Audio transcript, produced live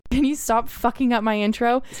stop fucking up my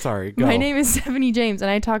intro? Sorry, go. My name is Stephanie James,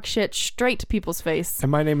 and I talk shit straight to people's face.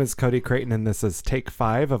 And my name is Cody Creighton, and this is take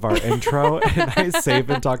 5 of our intro, and I save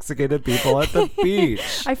intoxicated people at the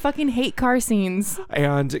beach. I fucking hate car scenes.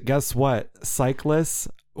 And guess what? Cyclists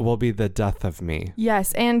will be the death of me.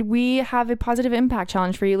 Yes, and we have a positive impact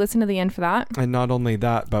challenge for you. Listen to the end for that. And not only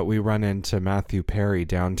that, but we run into Matthew Perry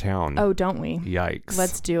downtown. Oh, don't we? Yikes.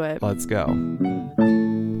 Let's do it. Let's go. Front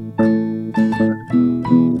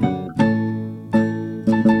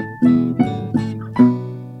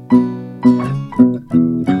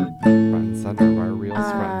center, our reels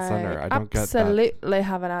front center. I don't get that. Absolutely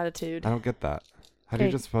have an attitude. I don't get that. How do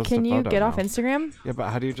you just post a Can photo you get now? off Instagram? Yeah,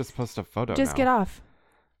 but how do you just post a photo Just now? get off.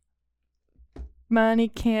 Money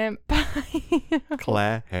can't buy.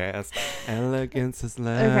 Class, elegance is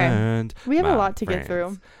learned. We have a my lot to friends. get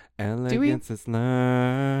through. Elegance is learned.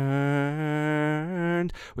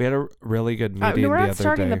 We had a really good meeting we're the not other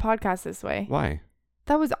starting day. the podcast this way. Why?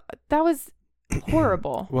 That was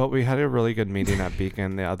horrible. Well, we had a really good meeting at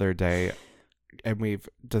Beacon the other day, and we've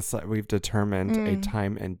determined a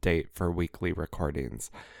time and date for weekly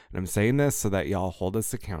recordings. And I'm saying this so that y'all hold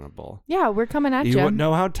us accountable. Yeah, we're coming at You you.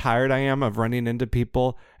 know how tired I am of running into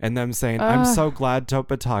people and them saying, I'm so glad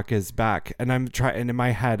Topa Talk is back. And I'm trying, and in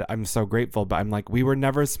my head, I'm so grateful, but I'm like, we were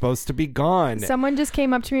never supposed to be gone. Someone just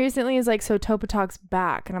came up to me recently and is like, so Topa Talk's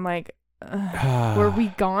back. And I'm like, were we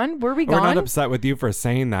gone? We're not upset with you for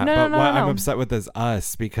saying that, No, but no, what no. I'm upset with is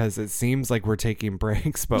us, because it seems like we're taking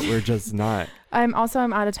breaks, but we're just not. I'm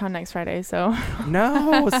out of town next Friday, so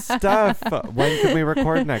No, Steph. When can we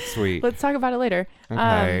record next week? let's talk about it later.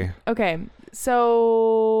 Okay. Okay.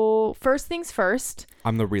 So first things first.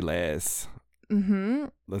 I'm the relays. Mm-hmm.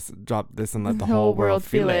 Let's drop this and let the whole world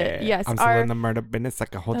feel it. Yes, I'm still in the murder business. I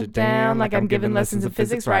can hold you down down like I'm giving lessons of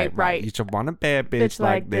physics. Right. You should want a bad bitch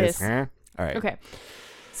like this, huh? All right. Okay.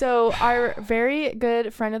 So our very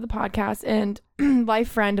good friend of the podcast and life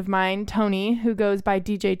friend of mine, Tony, who goes by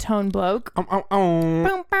DJ Tone Bloke. Bow,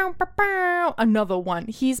 bow, bow, bow. Another one.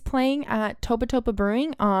 He's playing at Topa Topa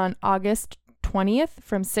Brewing on August 20th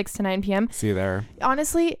from 6 to 9 p.m. See you there.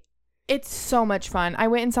 Honestly, it's so much fun. I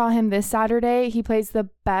went and saw him this Saturday. He plays the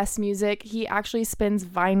best music. He actually spins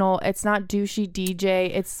vinyl. It's not douchey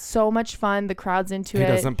DJ. It's so much fun. The crowd's into it. He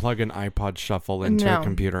doesn't plug an iPod shuffle into a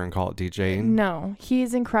computer and call it DJing. No,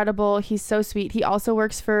 he's incredible. He's so sweet. He also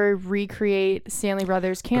works for Recreate Stanley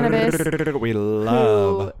Brothers Cannabis. We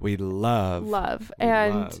love.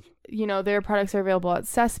 And you know, their products are available at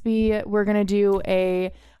Sespe. We're going to do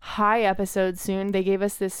a high episode soon. They gave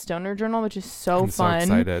us this stoner journal, which is so fun. I'm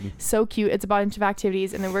so excited. So cute. It's a bunch of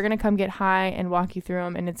activities, and then we're going to come get high and walk you through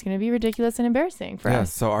them, and it's going to be ridiculous and embarrassing for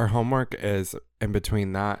us. So our homework is in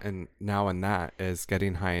between that and now and that is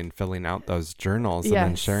getting high and filling out those journals and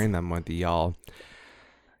then sharing them with y'all.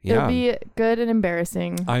 Yeah. It'll be good and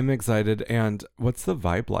embarrassing. I'm excited. And what's the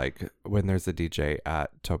vibe like when there's a DJ at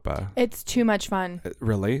Topa? It's too much fun.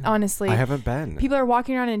 Really? Honestly. I haven't been. People are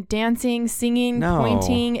walking around and dancing, singing,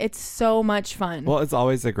 pointing. It's so much fun. Well, it's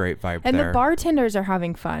always a great vibe and there. the bartenders are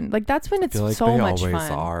having fun. Like, that's when it's I feel like so they much always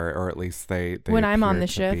fun. are, or at least they when I'm on the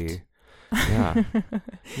appear to shift. be. Yeah.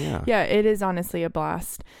 Yeah. Yeah, it is honestly a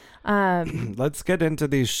blast. Let's get into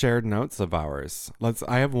these shared notes of ours.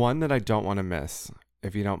 I have one that I don't want to miss,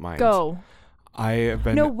 if you don't mind. Go. I have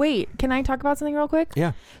been. No, wait. Can I talk about something real quick?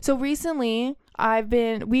 Yeah. So recently,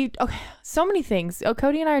 so many things.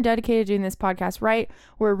 Cody and I are dedicated to doing this podcast, right?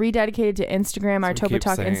 We're rededicated to Instagram, our Topa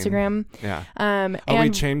Talk Instagram. Yeah. And we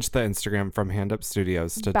changed the Instagram from Hand Up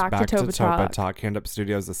Studios to back to Topa Talk. Hand Up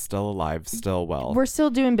Studios is still alive, still well. We're still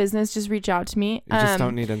doing business. Just reach out to me. You just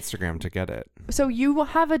don't need Instagram to get it. So you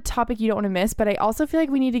have a topic you don't want to miss, but I also feel like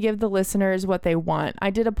we need to give the listeners what they want. I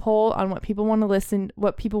did a poll on what people want to listen,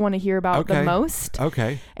 what people want to hear about the most.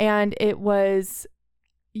 Okay. And it was,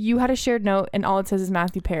 you had a shared note and all it says is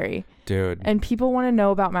Matthew Perry. Dude. And people want to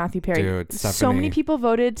know about Matthew Perry. Dude, Stephanie. So many people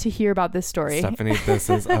voted to hear about this story. Stephanie, this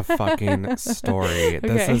is a fucking story.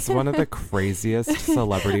 This is one of the craziest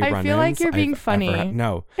celebrity run-ins I feel like you're being funny.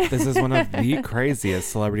 No, this is one of the craziest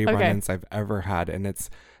celebrity run-ins I've ever had. And it's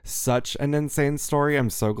such an insane story. I'm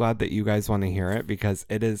so glad that you guys want to hear it because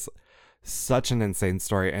it is such an insane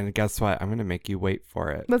story. And guess what? I'm going to make you wait for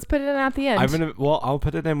it. Let's put it in at the end. I'll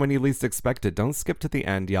put it in when you least expect it. Don't skip to the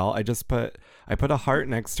end, y'all. I put a heart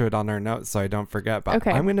next to it on our notes so I don't forget. But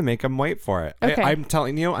I'm going to make them wait for it. Okay. I'm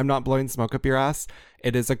telling you, I'm not blowing smoke up your ass.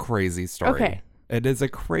 It is a crazy story. Okay. It is a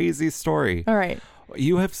crazy story. All right.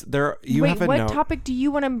 What topic do you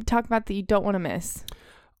want to talk about that you don't want to miss?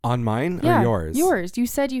 On mine or yours? Yours. You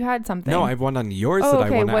said you had something. No, I have one on yours that I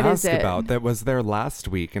want to ask about. That was there last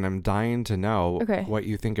week, and I'm dying to know what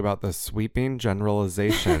you think about the sweeping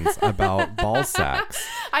generalizations about ball sacks.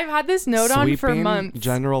 I've had this note on for months.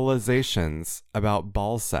 Generalizations about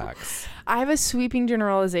ball sacks. I have a sweeping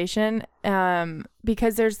generalization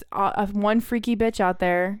because there's one freaky bitch out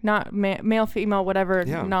there, not male, female, whatever,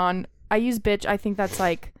 I use bitch. I think that's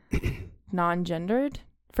like non-gendered.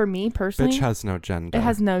 For me personally, bitch has no gender. It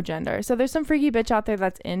has no gender. So there's some freaky bitch out there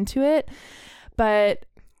that's into it, but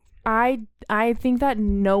I think that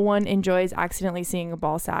no one enjoys accidentally seeing a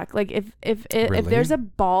ball sack. Like if there's a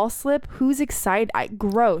ball slip, who's excited?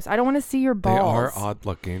 Gross. I don't want to see your balls. They are odd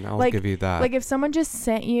looking. I'll give you that. Like if someone just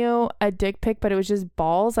sent you a dick pic, but it was just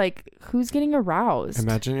balls, like who's getting aroused?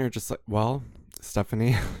 Imagine you're just like, well,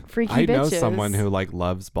 Stephanie, freaky I bitches. know someone who like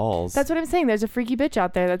loves balls. That's what I'm saying. There's a freaky bitch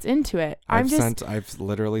out there that's into it. I've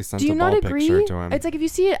literally sent a ball picture to him. It's like if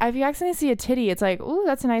you accidentally see a titty, it's like, ooh,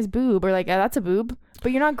 that's a nice boob, or like, that's a boob,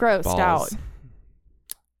 but you're not grossed out.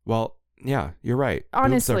 Well, yeah, you're right.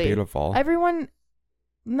 Honestly, boobs are beautiful. Everyone,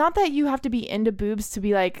 not that you have to be into boobs to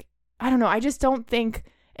be like, I don't know. I just don't think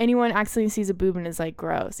anyone accidentally sees a boob and is like,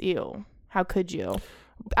 gross, ew. How could you?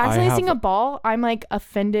 Accidentally seeing a ball, I'm like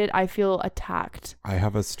offended. I feel attacked. I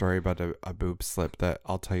have a story about a boob slip that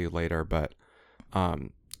I'll tell you later, but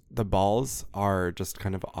the balls are just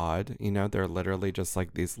kind of odd. You know, they're literally just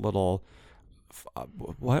like these little.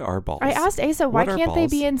 What are balls? I asked Asa, why can't they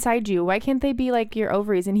be inside you? Why can't they be like your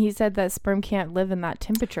ovaries? And he said that sperm can't live in that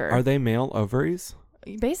temperature. Are they male ovaries?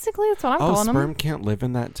 Basically, that's what I'm calling them. Oh, sperm can't live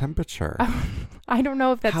in that temperature. I don't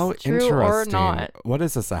know if that's true or not. What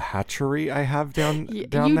is this, a hatchery I have down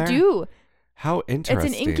there? You do. How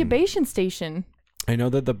interesting. It's an incubation station. I know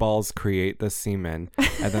that the balls create the semen,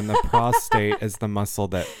 and then the prostate is the muscle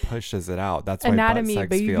that pushes it out. That's why butt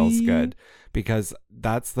sex feels good. Because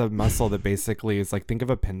that's the muscle that basically is like, think of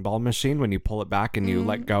a pinball machine when you pull it back and you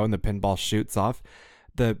let go and the pinball shoots off.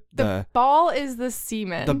 The ball is the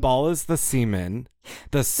semen. The ball is the semen.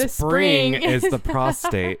 The spring is the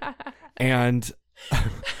prostate. And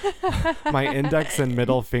my index and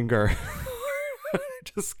middle finger.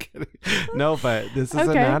 Just kidding. No, but this is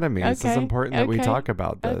anatomy. This is important that we talk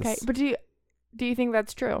about this. Okay, but do you think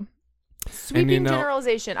that's true? Sweeping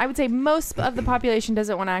generalization. I would say most of the population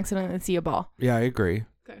doesn't want to accidentally see a ball. Yeah, I agree.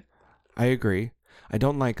 Okay. I agree. I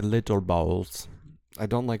don't like little balls. I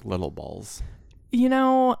don't like little balls. You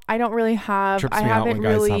know, I don't really have. Trips me out when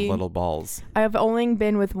guys have little balls. I've only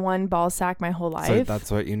been with one ball sack my whole life. So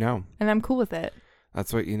that's what you know. And I'm cool with it.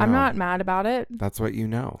 That's what you know. I'm not mad about it. That's what you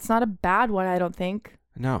know. It's not a bad one, I don't think.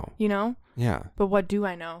 No. You know? Yeah. But what do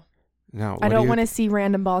I know? No. I don't want to see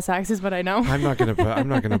random ball sacks is what I know. I'm not gonna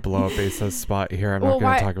blow up Asa's spot here. I'm not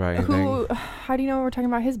gonna talk about anything. How do you know we're talking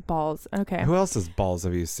about his balls? Okay. Who else's balls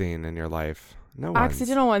have you seen in your life? No ones.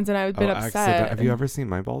 Accidental ones, and I've been upset. Have you ever seen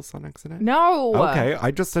my balls on accident? No. Okay, I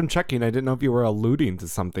just am checking. I didn't know if you were alluding to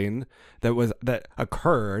something that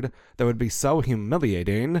occurred that would be so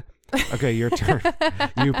humiliating. Okay, your turn.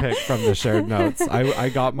 You pick from the shared notes. I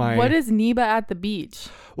got my. What is Neba at the beach?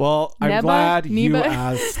 Well, I'm glad you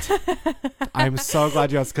asked. I'm so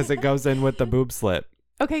glad you asked because it goes in with the boob slip.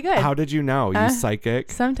 Okay, good. How did you know? You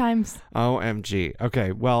psychic? Sometimes. OMG.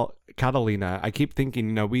 Okay, well, Catalina, I keep thinking,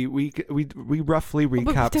 you know, we roughly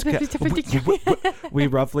recapped. We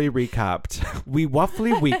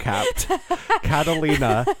roughly recapped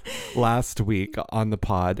Catalina last week on the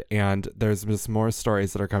pod, and there's just more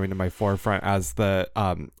stories that are coming to my forefront as the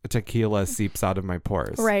tequila seeps out of my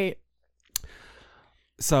pores. Right.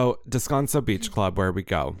 So, Descanso Beach Club, where we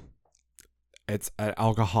go, it's an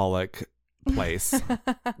alcoholic place.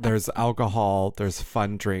 There's alcohol, there's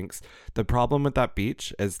fun drinks. The problem with that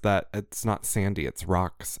beach is that it's not sandy, it's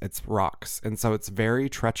rocks. And so it's very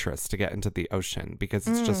treacherous to get into the ocean because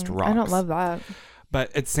it's just rocks. I don't love that. But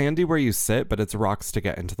it's sandy where you sit, but it's rocks to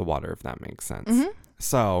get into the water, if that makes sense. Mm-hmm.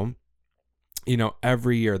 So, you know,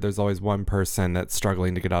 every year there's always one person that's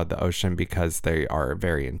struggling to get out of the ocean because they are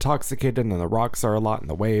very intoxicated and the rocks are a lot and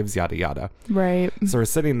the waves, yada yada. Right. So we're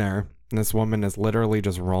sitting there. And this woman is literally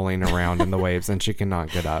just rolling around in the waves and she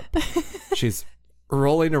cannot get up. She's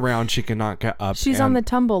rolling around. She cannot get up. She's on the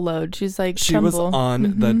tumble load. She's like, she was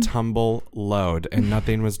on the tumble load and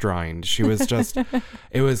nothing was drying. She was just,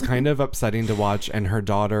 it was kind of upsetting to watch. And her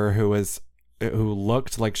daughter who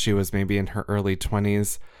looked like she was maybe in her early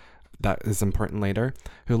 20s, that is important later,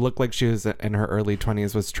 who looked like she was in her early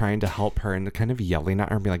 20s was trying to help her and kind of yelling at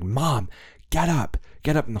her and be like, Mom, get up.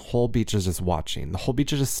 And the whole beach is just watching. The whole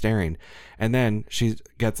beach is just staring. And then she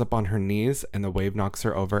gets up on her knees and the wave knocks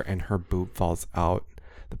her over and her boob falls out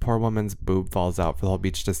the poor woman's boob falls out for the whole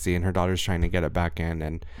beach to see, and her daughter's trying to get it back in,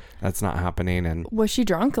 and that's not happening. And was she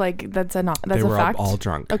drunk? Like that's a fact? They were all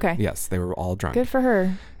drunk. Okay. Yes, they were all drunk. Good for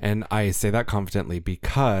her. And I say that confidently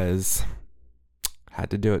because I had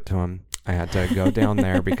to do it to him. I had to go down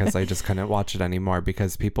there because I just couldn't watch it anymore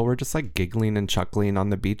because people were just like giggling and chuckling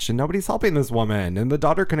on the beach and nobody's helping this woman. And the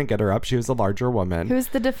daughter couldn't get her up. She was a larger woman. Who's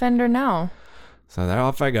the defender now? So there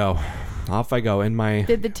off I go. Off I go in my...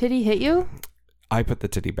 Did the titty hit you? I put the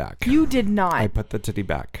titty back. You did not. I put the titty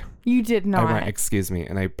back. You did not. I went, excuse me.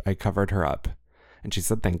 And I covered her up. And she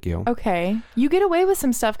said, thank you. Okay. You get away with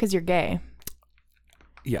some stuff because you're gay.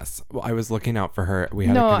 Yes. Well, I was looking out for her. We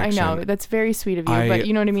had a connection. I know. That's very sweet of you, but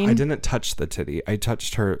you know what I mean? I didn't touch the titty. I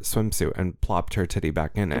touched her swimsuit and plopped her titty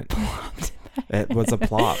back in it. It was a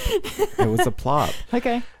plop. It was a plop.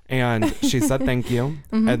 Okay. And she said thank you.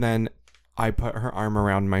 Mm-hmm. And then I put her arm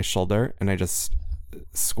around my shoulder and I just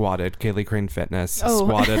squatted. Kaylee Crane Fitness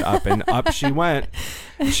squatted up and up she went.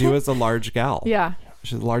 She was a large gal. Yeah.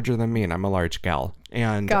 She's larger than me and I'm a large gal.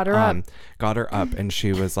 And got her up and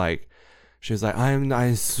she was like,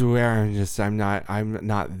 I swear I'm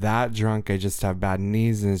not that drunk. I just have bad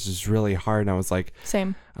knees and it's just really hard. And I was like,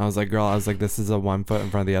 same. I was like, girl, this is a 1 foot in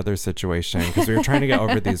front of the other situation. Because we were trying to get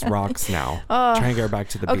over these rocks now. Trying to get her back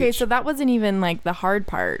to the beach. Okay, so that wasn't even like the hard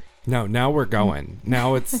part. No, now we're going.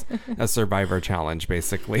 Now it's a survivor challenge,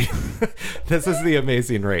 basically. This is the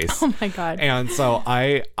Amazing Race. Oh my God. And so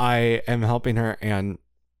I am helping her and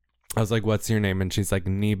I was like, what's your name? And she's like,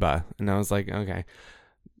 Neba. And I was like, okay.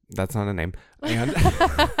 That's not a name. And,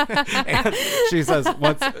 and she goes,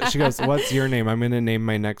 what's your name? I'm going to name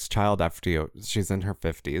my next child after you. She's in her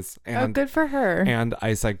 50s. And, good for her. And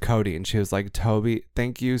I said, Cody. And she was like, Toby,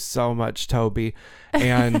 thank you so much, Toby.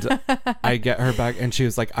 And I get her back and she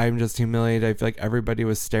was like, I'm just humiliated. I feel like everybody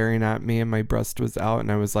was staring at me and my breast was out.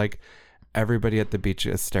 And I was like, everybody at the beach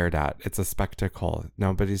is stared at. It's a spectacle.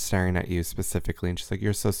 Nobody's staring at you specifically. And she's like,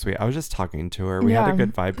 you're so sweet. I was just talking to her. We had a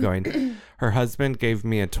good vibe going. Her husband gave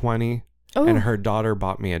me a 20 and her daughter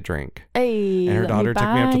bought me a drink. Hey, and her daughter took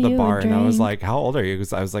me up to the bar and I was like, how old are you?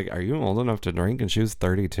 Because I was like, are you old enough to drink? And she was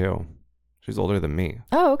 32. She's older than me.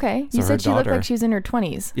 Oh, okay. So you said she looked like she was in her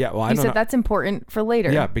 20s. Yeah, well, I don't know. You said that's important for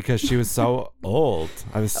later. Yeah, because she was so old.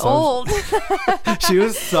 I was so old. She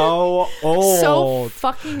was so old. So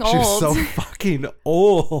fucking old. She was so fucking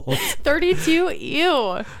old. 32.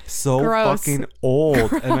 Ew. So gross. Fucking old.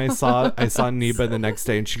 Gross. And I saw Neba the next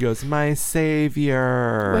day, and she goes, "My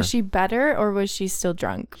savior." Was she better or was she still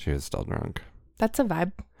drunk? She was still drunk. That's a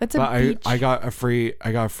vibe. That's a beach. I got a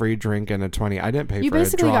free drink and a 20. I didn't pay for a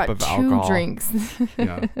drop of alcohol. You basically got 2 drinks.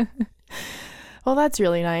 Yeah. Well, that's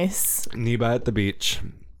really nice. Neba at the beach.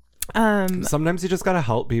 Sometimes you just gotta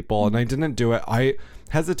help people, and I didn't do it. I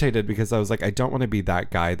hesitated because I was like, I don't want to be that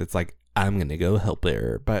guy that's like, I'm gonna go help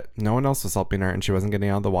her, but no one else was helping her, and she wasn't getting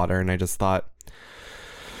out of the water, and I just thought.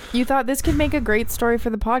 You thought this could make a great story for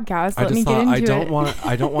the podcast. Let me get into it.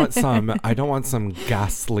 I don't want some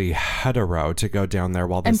ghastly hetero to go down there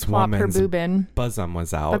while this woman's bosom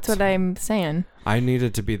was out. That's what I'm saying. I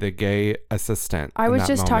needed to be the gay assistant. I was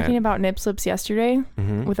just talking about nip slips yesterday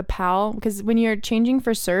with a pal, because when you're changing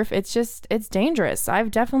for surf, it's dangerous.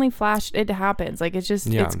 I've definitely flashed. It happens. Like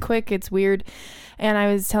it's quick. It's weird. And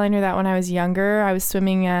I was telling her that when I was younger, I was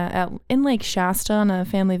swimming in Lake Shasta on a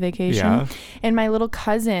family vacation, and my little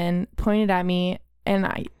cousin pointed at me,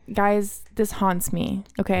 and guys, this haunts me.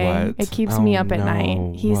 Okay, what? It keeps me up at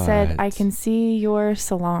night. He said, "I can see your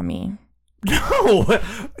salami."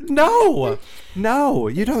 No,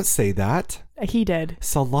 you don't say that. He did.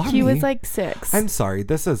 Salami? He was like 6. I'm sorry,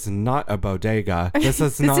 this is not a bodega. This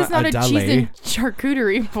is not a cheese deli. and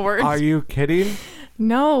charcuterie board. Are you kidding?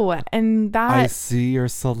 No, and that... I see your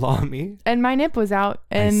salami. And my nip was out,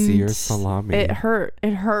 and... I see your salami. It hurt.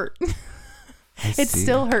 It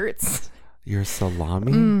still hurts. Your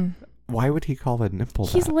salami? Why would he call a nipple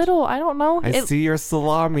He's that? little. I don't know. I see your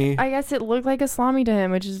salami. I guess it looked like a salami to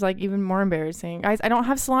him, which is like even more embarrassing. Guys, I don't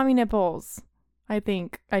have salami nipples. I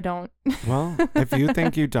think I don't. Well, if you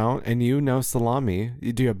think you don't and you know salami,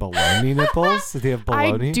 do you have bologna nipples? Do you have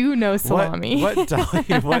bologna? I do know salami.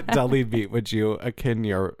 What deli meat would you akin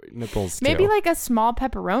your nipples to? Maybe like a small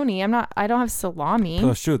pepperoni. I don't have salami.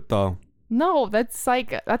 Prosciutto. No, that's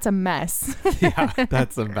a mess. Yeah,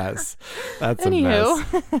 that's a mess. That's a mess.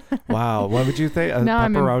 Wow. What would you think?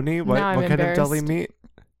 Pepperoni? What kind of deli meat?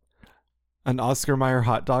 An Oscar Mayer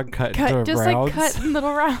hot dog cut into just rounds? Like cut in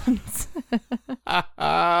little rounds.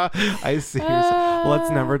 I see. Let's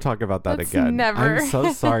never talk about that again. Never. I'm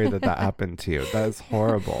so sorry that happened to you. That is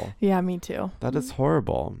horrible. Yeah, me too. That is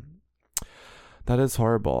horrible. Okay.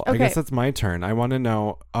 I guess it's my turn. I want to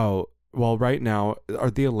know. Oh, Well, right now,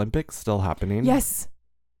 are the Olympics still happening? Yes.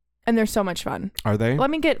 And they're so much fun. Are they?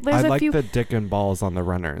 There's I a like few. the dick and balls on the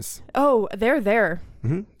runners. Oh, they're there.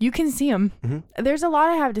 Mm-hmm. You can see them. Mm-hmm. There's a lot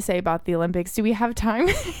I have to say about the Olympics. Do we have time?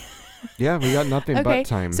 Yeah, we got nothing but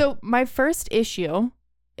time. So my first issue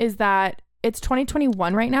is that it's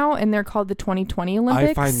 2021 right now, and they're called the 2020 Olympics.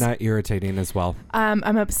 I find that irritating as well.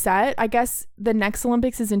 I'm upset. I guess the next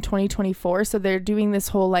Olympics is in 2024, so they're doing this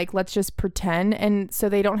whole like let's just pretend, and so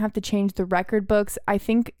they don't have to change the record books. I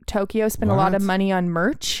think Tokyo spent a lot of money on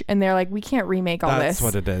merch, and they're like, we can't remake all this. That's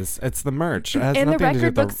what it is. It's the merch. It has and the nothing to do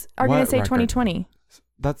record with books are going to say record? 2020.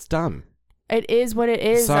 That's dumb. It is what it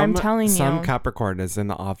is. I'm telling you. Some Capricorn is in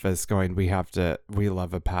the office going, we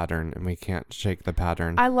love a pattern and we can't shake the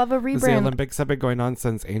pattern. I love a rebrand. The Olympics have been going on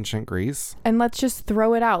since ancient Greece. And let's just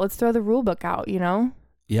throw it out. Let's throw the rule book out, you know?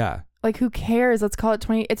 Yeah. Like, who cares? Let's call it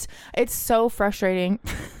 20. It's so frustrating.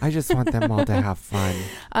 I just want them all to have fun.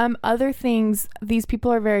 Other things, these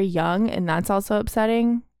people are very young, and that's also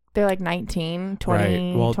upsetting. They're like 19, 20,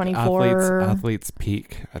 right. Well, 24. Athletes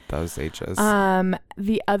peak at those ages.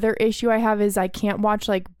 The other issue I have is I can't watch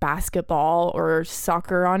like basketball or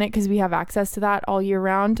soccer on it because we have access to that all year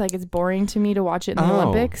round. Like, it's boring to me to watch it in the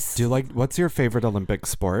Olympics. What's your favorite Olympic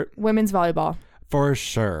sport? Women's volleyball. For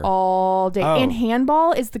sure. All day. Oh. And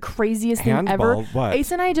handball is the craziest thing ever. What?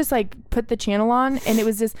 Ace and I just like put the channel on, and it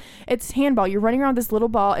was just, it's handball. You're running around with this little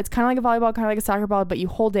ball. It's kind of like a volleyball, kind of like a soccer ball, but you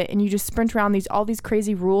hold it and you just sprint around all these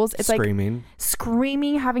crazy rules. It's screaming.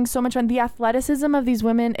 Screaming, having so much fun. The athleticism of these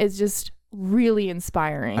women is just really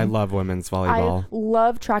inspiring. I love women's volleyball. I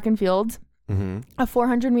love track and field. Mm-hmm. A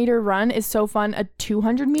 400-meter run is so fun. A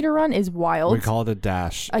 200-meter run is wild. We call it a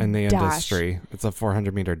dash in the industry. It's a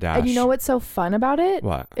 400-meter dash. And you know what's so fun about it?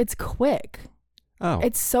 What? It's quick. Oh.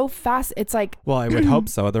 It's so fast. It's like... Well, I would hope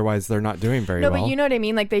so. Otherwise, they're not doing very well. No, but you know what I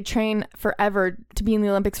mean? Like, they train forever to be in the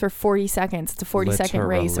Olympics for 40 seconds. It's a 40-second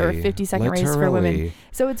race or a 50-second race for women.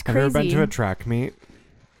 So it's crazy. Have you ever been to a track meet?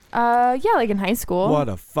 Yeah, like in high school. What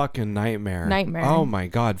a fucking nightmare. Oh my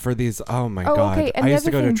God. For these, God. Okay. And I used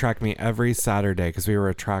to go to track meet every Saturday because we were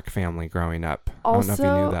a track family growing up. Also, I don't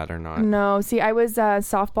know if you knew that or not. No. See, I was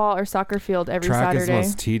softball or soccer field every Saturday. Track is the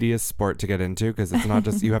most tedious sport to get into because it's not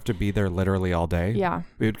just, you have to be there literally all day. Yeah.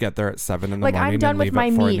 We would get there at 7 in the like, morning I'm done and with leave my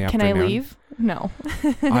at 4 meet. in the Can afternoon. I leave? No.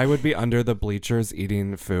 I would be under the bleachers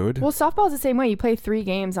eating food. Well, softball's the same way. You play 3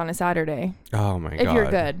 games on a Saturday. Oh my God. If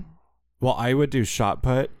you're good. Well, I would do shot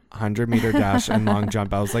put, 100-meter dash, and long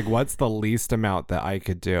jump. I was like, what's the least amount that I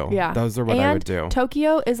could do? Yeah. Those are what I would do.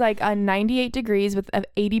 Tokyo is like 98 degrees with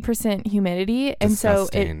 80% humidity. And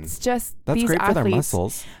Disgusting. So it's just That's these great athletes. for their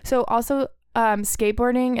muscles. So also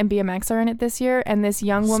skateboarding and BMX are in it this year. And this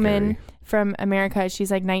young woman from America,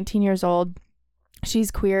 she's like 19 years old.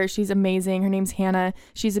 She's queer. She's amazing. Her name's Hannah.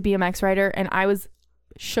 She's a BMX rider. And I was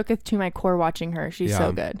shooketh to my core watching her. She's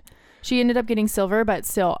so good. She ended up getting silver, but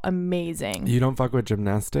still amazing. You don't fuck with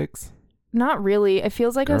gymnastics? Not really. It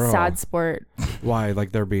feels like a sad sport. Why?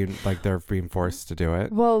 Like they're being forced to do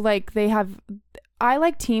it? Well, like I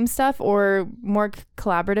like team stuff or more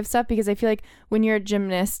collaborative stuff because I feel like when you're a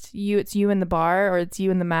gymnast, it's you in the bar or it's you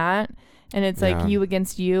in the mat. And it's like you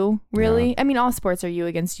against you, really. Yeah. I mean, all sports are you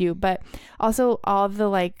against you, but also all of the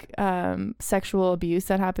like sexual abuse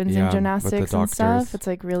that happens in gymnastics and stuff. It's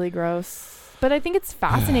like really gross. But I think it's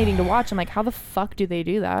fascinating to watch. I'm like, how the fuck do they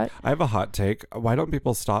do that? I have a hot take. Why don't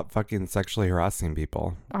people stop fucking sexually harassing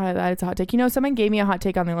people? That's a hot take. You know, someone gave me a hot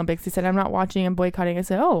take on the Olympics. They said, I'm not watching and boycotting. I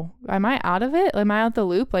said, oh, am I out of it? Am I out the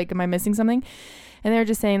loop? Like, am I missing something? And they're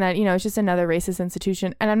just saying that, you know, it's just another racist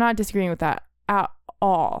institution. And I'm not disagreeing with that at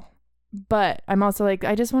all. But I'm also like,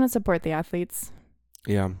 I just want to support the athletes.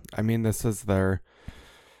 Yeah. I mean, this is their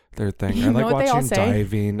thing. You I like know what watching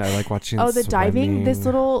diving. I like watching the diving. This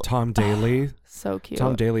little Tom Daly. So cute.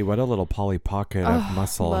 Tom Daly, what a little Polly Pocket of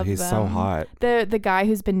muscle. He's so hot. The guy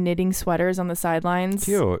who's been knitting sweaters on the sidelines.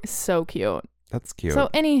 Cute. So cute. That's cute. So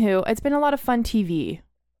anywho, it's been a lot of fun TV.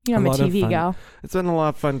 You know, I'm a TV gal. It's been a lot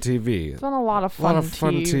of fun TV. It's been a lot of fun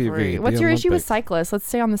TV. What's your issue with cyclists? Let's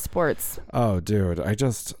stay on the sports. Oh, dude. I'm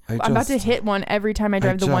about to hit one every time I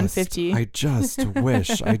drive the 150. I just wish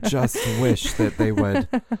that they would.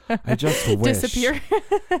 I just wish. Disappear.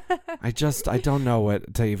 I don't know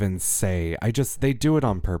what to even say. They do it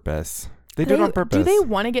on purpose. They do it on purpose. Do they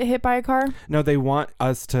want to get hit by a car? No, they want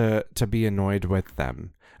us to be annoyed with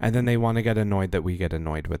them. And then they want to get annoyed that we get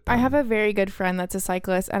annoyed with them. I have a very good friend that's a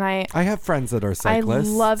cyclist, and I have friends that are cyclists.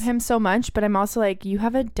 I love him so much, but I'm also like, you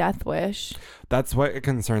have a death wish. That's what it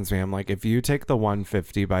concerns me. I'm like, if you take the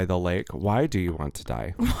 150 by the lake, why do you want to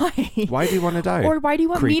die? Why? Why do you want to die? Or why do you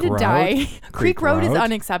want Creek me to Road? die? Creek Road is Road?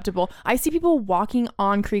 unacceptable. I see people walking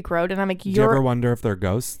on Creek Road, and I'm like, Do you ever wonder if they're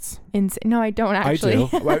ghosts? No, I don't actually.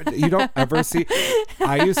 I do. You don't ever see.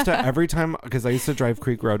 I used to every time, because I used to drive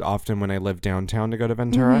Creek Road often when I lived downtown to go to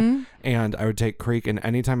Ventura, and I would take Creek, and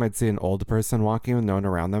anytime I'd see an old person walking with no one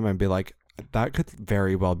around them, I'd be like, that could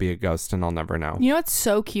very well be a ghost, and I'll never know. You know what's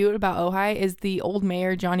so cute about Ojai is the old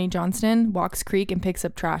mayor, Johnny Johnston, walks Creek and picks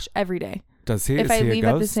up trash every day. Does he? If I leave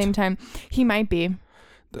at the same time, he might be.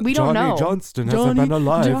 We don't know. Johnny Johnston hasn't been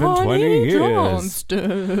alive in 20 years.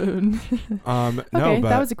 Johnston. No, okay, but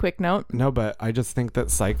that was a quick note. No, but I just think that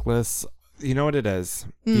cyclists, you know what it is?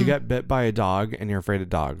 You get bit by a dog and you're afraid of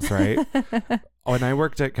dogs, right? When I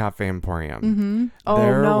worked at Cafe Emporium,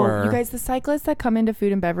 you guys, the cyclists that come into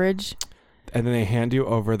food and beverage, and then they hand you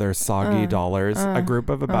over their soggy dollars. A group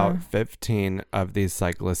of about 15 of these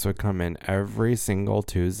cyclists would come in every single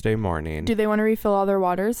Tuesday morning. Do they want to refill all their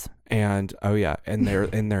waters? And and they're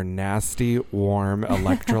in their nasty, warm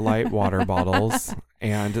electrolyte water bottles,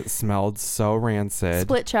 and it smelled so rancid.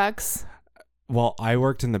 Split checks. Well, I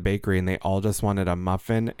worked in the bakery, and they all just wanted a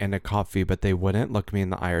muffin and a coffee, but they wouldn't look me in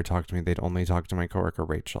the eye or talk to me. They'd only talk to my coworker,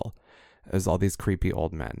 Rachel. It was all these creepy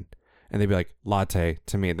old men. And they'd be like, latte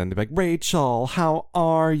to me. And then they'd be like, Rachel, how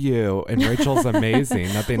are you? And Rachel's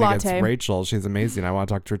amazing. Nothing against Rachel. She's amazing. I want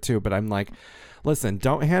to talk to her too. But I'm like, listen,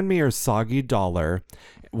 don't hand me your soggy dollar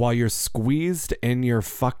while you're squeezed in your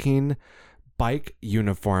fucking bike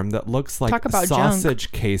uniform that looks like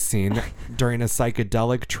sausage casing during a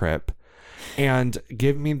psychedelic trip, and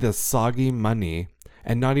give me this soggy money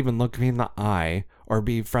and not even look me in the eye or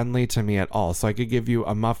be friendly to me at all, so I could give you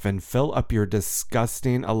a muffin, fill up your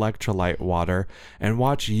disgusting electrolyte water, and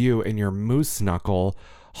watch you and your moose knuckle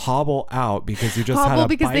hobble out because you just had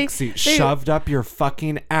a bike seat shoved up your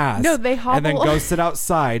fucking ass. No, they hobble. And then go sit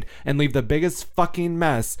outside and leave the biggest fucking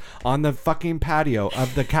mess on the fucking patio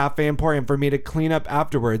of the Cafe Emporium for me to clean up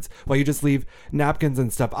afterwards while you just leave napkins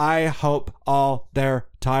and stuff. I hope all their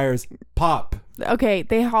tires pop. Okay,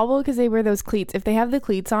 they hobble because they wear those cleats. If they have the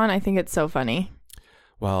cleats on, I think it's so funny.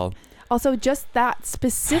 Well, also, just that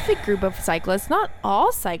specific group of cyclists, not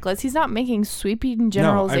all cyclists. He's not making sweeping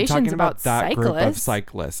generalizations no, I'm talking about that cyclists. Group of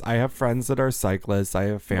cyclists. I have friends that are cyclists. I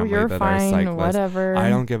have family You're that fine, are cyclists. Whatever. I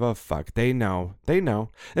don't give a fuck. They know.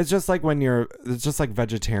 It's just like it's just like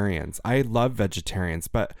vegetarians. I love vegetarians,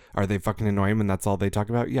 but are they fucking annoying when that's all they talk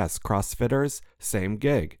about? Yes. CrossFitters, same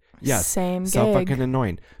gig. Yes. Same so gig. fucking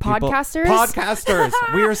annoying. Podcasters?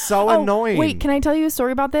 We are so annoying. Wait, can I tell you a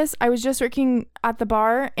story about this? I was just working at the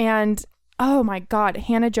bar, and oh my God,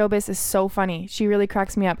 Hannah Jobis is so funny. She really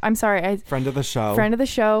cracks me up. I'm sorry. Friend of the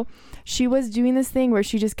show. She was doing this thing where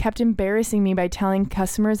she just kept embarrassing me by telling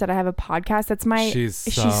customers that I have a podcast. She's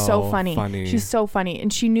so funny. She's so funny.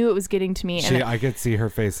 And she knew it was getting to me. I could see her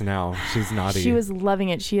face now. She's naughty. She was loving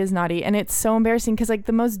it. She is naughty. And it's so embarrassing because like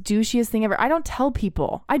the most douchiest thing ever. I don't tell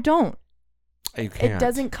people. I don't. You can't. It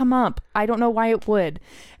doesn't come up. I don't know why it would.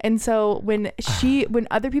 And so when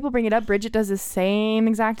other people bring it up, Bridget does the same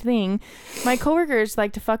exact thing. My coworkers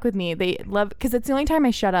like to fuck with me. They love, because it's the only time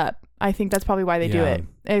I shut up. I think that's probably why they do it.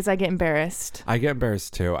 Is I get embarrassed. I get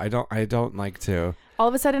embarrassed too. I don't like to. All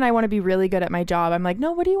of a sudden, I want to be really good at my job. I'm like,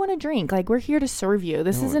 no, what do you want to drink? Like, we're here to serve you.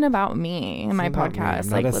 This isn't about me and my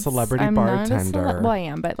podcast. I'm not a celebrity bartender. Well, I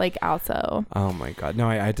am, but like also. Oh my God. No,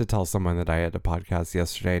 I had to tell someone that I had a podcast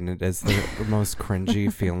yesterday, and it is the most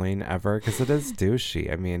cringy feeling ever because it is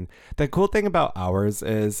douchey. I mean, the cool thing about ours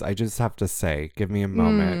is, I just have to say, give me a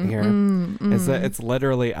moment here, is that it's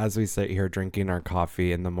literally as we sit here drinking our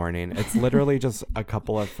coffee in the morning, it's literally just a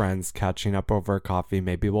couple of friends catching up over coffee.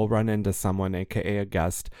 Maybe we'll run into someone, aka a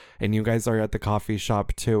guest, and you guys are at the coffee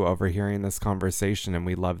shop too, overhearing this conversation, and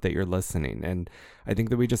we love that you're listening. And I think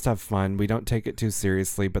that we just have fun. We don't take it too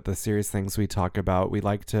seriously, but the serious things we talk about, we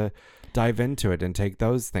like to dive into it and take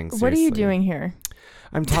those things seriously. What are you doing here?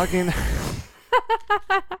 I'm talking.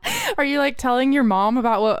 Are you like telling your mom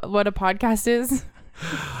about what a podcast is?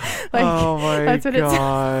 Like, oh my that's what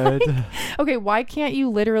God. It's like. Okay, why can't you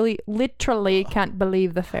literally can't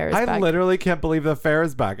believe the fair is back? I literally can't believe the fair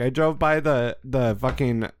is back. I drove by the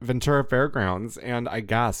fucking Ventura Fairgrounds and I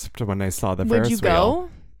gasped when I saw the Ferris wheel. Would you go?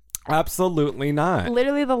 Absolutely not.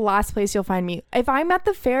 Literally the last place you'll find me. If I'm at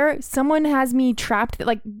the fair, someone has me trapped,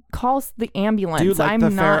 like calls the ambulance. Do you like I'm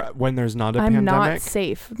the not, fair when there's not a I'm pandemic? not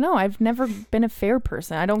safe. No, I've never been a fair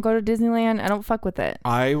person. I don't go to Disneyland. I don't fuck with it.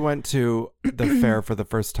 I went to the fair for the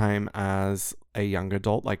first time as a young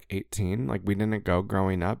adult, like 18. Like we didn't go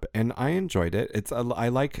growing up, and I enjoyed it. I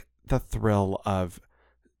like the thrill of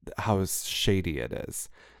how shady it is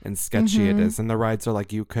and sketchy it is, and the rides are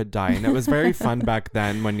like you could die, and it was very fun back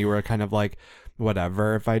then when you were kind of like,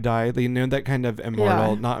 whatever, if I die, you know, that kind of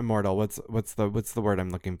immortal, not immortal, what's the word I'm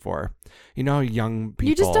looking for, you know, young people,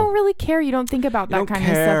 you just don't really care. You don't think about that kind of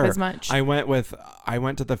stuff as much. I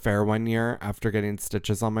went to the fair one year after getting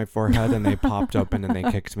stitches on my forehead, and they popped open and they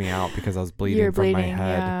kicked me out because I was bleeding from my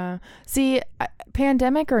head. Yeah. See,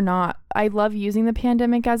 pandemic or not, I love using the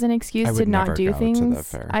pandemic as an excuse to not do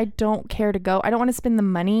things. I don't care to go. I don't want to spend the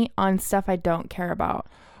money on stuff I don't care about.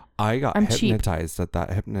 I got hypnotized at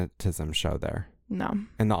that hypnotism show there. No.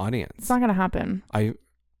 In the audience. It's not going to happen. I'm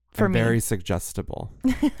very suggestible.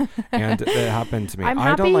 And it happened to me.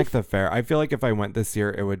 I don't like the fair. I feel like if I went this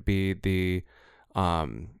year, it would be the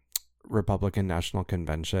Republican National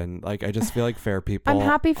Convention. Like, I just feel like fair people. I'm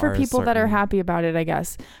happy for people that are happy about it, I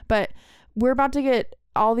guess. But we're about to get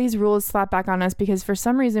all these rules slapped back on us because for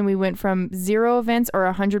some reason we went from 0 events or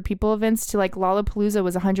 100 people events to like Lollapalooza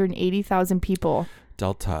was 180,000 people.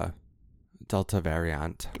 Delta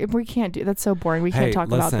variant. We can't do that's so boring. We can't talk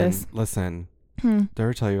about this. Listen. Did I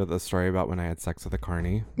ever tell you the story about when I had sex with a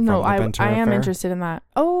carny? No, I am interested in that.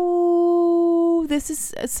 Oh, this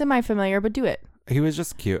is semi-familiar, but do it. He was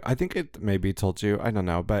just cute. I think it maybe told you. I don't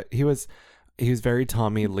know, but he was very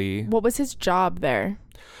Tommy Lee. What was his job there?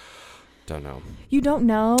 Don't know. You don't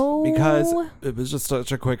know? Because it was just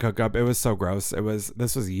such a quick hookup. It was so gross.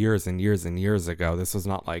 This was years and years and years ago. This was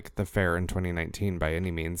not like the fair in 2019 by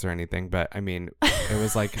any means or anything. But I mean, it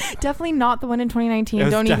was like definitely not the one in 2019. It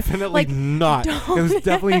was definitely not. It was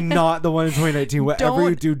definitely not the one in 2019. Whatever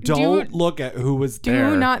you do, don't look at who was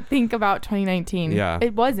there. Do not think about 2019. Yeah.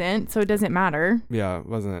 It wasn't, so it doesn't matter. Yeah, it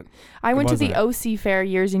wasn't. I went to the OC fair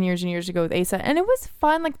years and years and years ago with Asa, and it was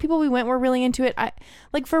fun. Like people we went were really into it. I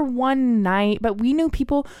like for one night, but we knew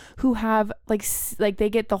people who have like they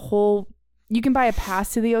get the whole. You can buy a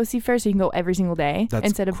pass to the OC fair, so you can go every single day.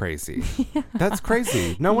 That's crazy. Yeah. That's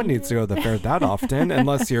crazy. No one needs to go to the fair that often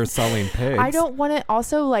unless you're selling pigs. I don't want to.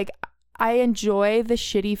 Also, like I enjoy the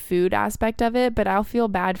shitty food aspect of it, but I'll feel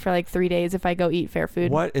bad for like 3 days if I go eat fair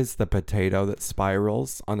food. What is the potato that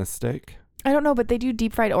spirals on a stick? I don't know, but they do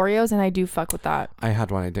deep fried Oreos, and I do fuck with that. I had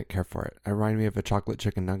one. I didn't care for it. It reminded me of a chocolate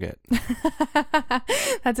chicken nugget.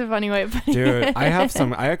 That's a funny way of putting it. Dude, I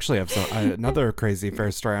actually have another crazy fair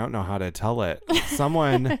story. I don't know how to tell it.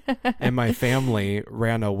 Someone in my family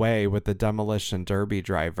ran away with the demolition derby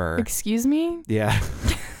driver. Excuse me? Yeah.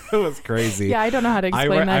 It was crazy. Yeah, I don't know how to explain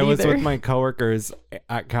that either. I was with my coworkers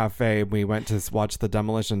at cafe. We went to watch the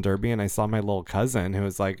demolition derby, and I saw my little cousin who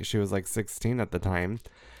was like 16 at the time.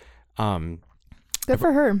 Good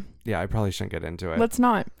for her. Yeah, I probably shouldn't get into it. Let's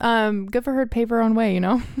not. Good for her to pave her own way, you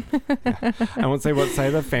know. Yeah. I won't say what side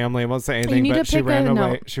of the family. I won't say anything. But she ran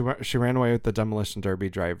away. She ran away with the demolition derby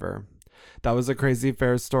driver. That was a crazy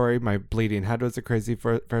fair story. My bleeding head was a crazy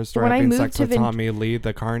fair story. When Having sex with Tommy Lee,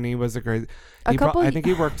 the carny, was a crazy. I think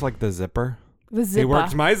he worked like the zipper. He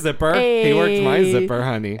worked my zipper. Hey. He worked my zipper,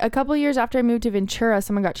 honey. A couple years after I moved to Ventura,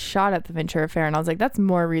 someone got shot at the Ventura Fair, and I was like, that's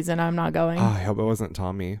more reason I'm not going. Oh, I hope it wasn't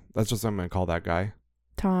Tommy. That's just what I'm going to call that guy.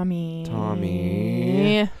 Tommy.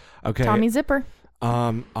 Okay. Tommy Zipper.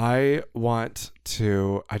 I don't want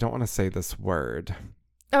to say this word.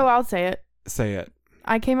 Oh, I'll say it. Say it.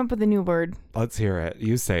 I came up with a new word. Let's hear it.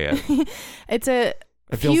 You say it. It's a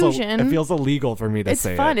fusion. It feels illegal for me to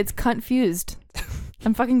say it. It's fun. It's confused.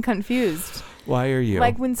 I'm fucking confused. Why are you?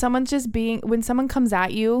 Like when someone comes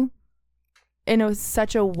at you in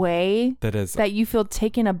such a way that you feel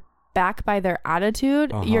taken aback by their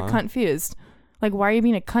attitude, you're confused. Like, why are you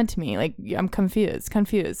being a cunt to me? Like, I'm confused.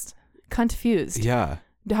 Yeah.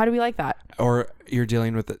 How do we like that? Or you're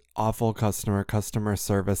dealing with awful customer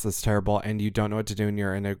service is terrible, and you don't know what to do, and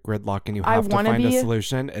you're in a gridlock, and you have to find a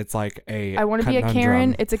solution. It's like I want to be a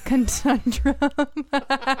Karen. It's a conundrum.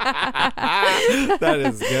 That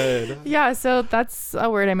is good. Yeah, so that's a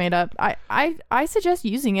word I made up. I suggest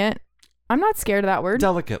using it. I'm not scared of that word.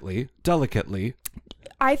 Delicately.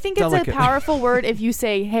 I think it's a powerful word if you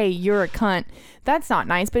say, hey, you're a cunt. That's not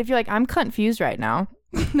nice, but if you're like, I'm confused right now.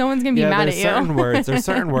 No one's going to be mad at you. There's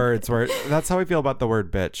certain words where that's how I feel about the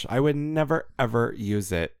word bitch. I would never, ever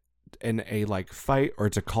use it in a like fight or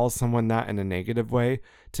to call someone that in a negative way,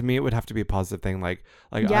 to me it would have to be a positive thing. Like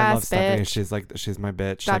yes, I love Stephanie. bitch. She's my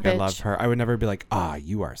bitch. That like bitch. I love her. I would never be like,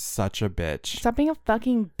 you are such a bitch. Stop being a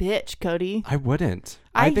fucking bitch, Cody. I wouldn't.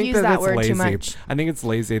 I think use that that's word lazy. too much. I think it's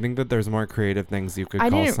lazy. I think that there's more creative things you could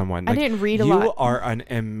call someone. I didn't read a lot. You are an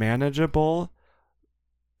unmanageable,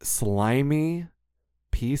 slimy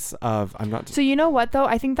piece of. I'm not. So you know what though?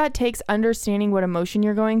 I think that takes understanding what emotion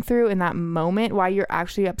you're going through in that moment, why you're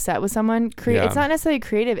actually upset with someone. It's not necessarily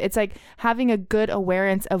creative. It's like having a good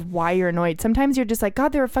awareness of why you're annoyed. Sometimes you're just like,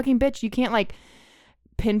 God, they're a fucking bitch. You can't like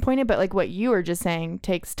pinpoint it, but like what you were just saying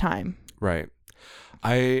takes time. Right.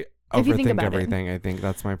 I overthink everything. I think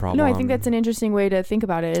that's my problem. No, I think that's an interesting way to think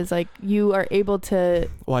about it. Is like you are able to.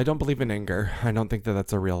 Well, I don't believe in anger. I don't think that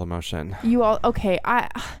that's a real emotion.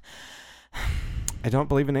 I don't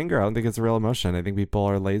believe in anger. I don't think it's a real emotion. I think people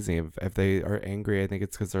are lazy. If they are angry, I think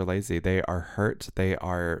it's because they're lazy. They are hurt. They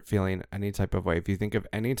are feeling any type of way. If you think of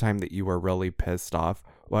any time that you were really pissed off,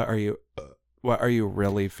 what are you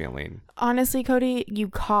really feeling? Honestly, Cody, you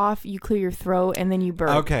cough, you clear your throat, and then you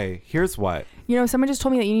burp. Okay, here's what. You know, someone just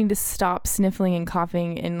told me that you need to stop sniffling and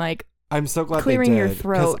coughing and like I'm so glad clearing they did, your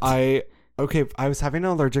throat. I was having an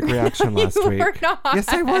allergic reaction last week. Were not. Yes,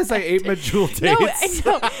 I was. I ate Medjool dates.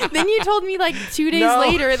 No. Then you told me like 2 days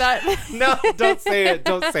later that. No, don't say it.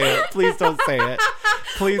 Don't say it. Please don't say it.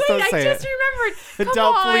 Please don't say it. I just remembered.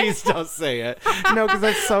 Come on. Please don't say it. No, because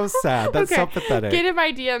that's so sad. That's so pathetic. Get in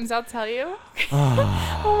my DMs. I'll tell you.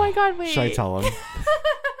 Oh my God, wait. Should I tell him?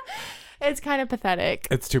 It's kind of pathetic.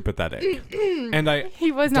 It's too pathetic. And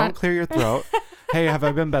he was don't not. clear your throat. Hey, have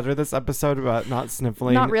I been better this episode about not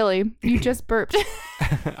sniffling? Not really. You just burped.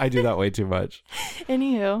 I do that way too much.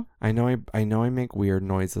 Anywho. I know I make weird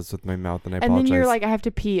noises with my mouth and I apologize. And then you're like, I have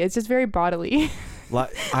to pee. It's just very bodily.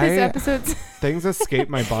 This episode's things escape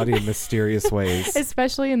my body in mysterious ways.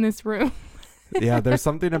 Especially in this room. Yeah, there's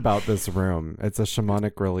something about this room. It's a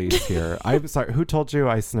shamanic release here. I'm sorry. Who told you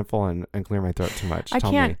I sniffle and clear my throat too much? I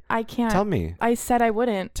can't. Tell me. I said I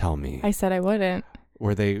wouldn't. Tell me. I said I wouldn't.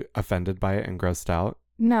 Were they offended by it and grossed out?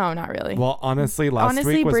 No, not really. Well, honestly, last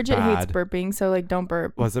week was Bridget bad. hates burping, so like don't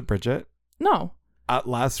burp. Was it Bridget? No.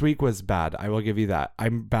 Last week was bad. I will give you that.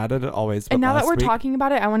 I'm bad at it always. But and now that we're talking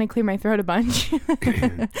about it, I want to clear my throat a bunch.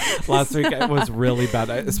 Last week it was really bad,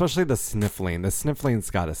 especially the sniffling. The sniffling's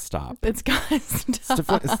got to stop. It's got to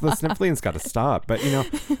stop. The sniffling's got to stop. But you know,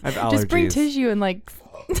 I have allergies. Just bring tissue and like.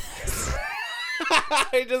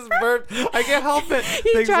 I just burped. I can't help it.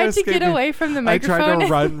 He tried to get away from the microphone. I tried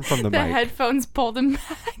to run from the mic. The headphones pulled him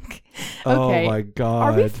back. Okay. Oh my God.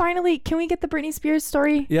 Are we finally? Can we get the Britney Spears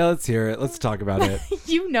story? Yeah, let's hear it. Let's talk about it.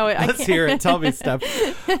 You know it. Let's hear it. Tell me, Steph.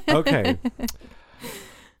 Okay.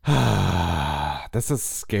 This is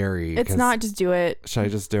scary. It's not. Just do it. Should I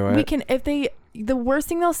just do it? We can. The worst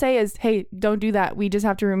thing they'll say is, "Hey, don't do that. We just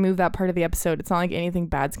have to remove that part of the episode." It's not like anything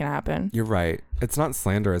bad's gonna happen. You're right. It's not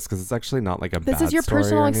slanderous because it's actually not like a bad story. This is your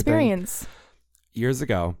personal experience. Years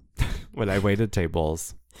ago, when I waited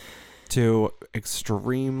tables, to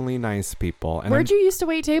extremely nice people. And Where'd you used to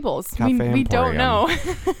wait tables? We don't know.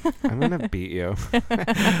 I'm gonna beat you. I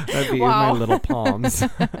beat you with my little palms.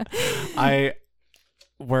 I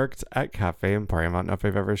worked at Cafe Emporium. I don't know if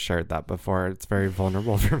I've ever shared that before. It's very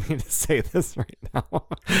vulnerable for me to say this right now.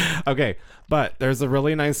 Okay, but there's a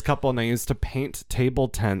really nice couple, and I used to paint table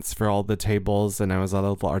tents for all the tables, and I was a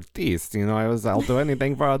little artiste. You know, I'll do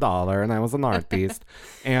anything for $1, and I was an artiste.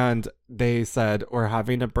 And they said, we're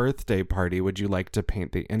having a birthday party. Would you like to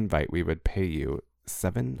paint the invite? We would pay you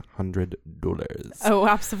 $700. Oh,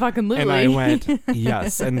 absolutely. And I went,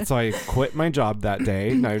 yes. And so I quit my job that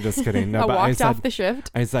day. No, just kidding. No, but I said, off the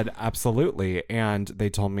shift. I said, absolutely. And they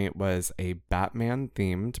told me it was a Batman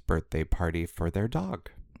themed birthday party for their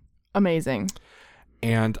dog. Amazing.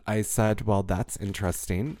 And I said, well, that's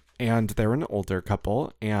interesting. And they're an older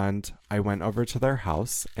couple, and I went over to their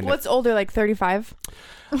house. And what's older, like 35?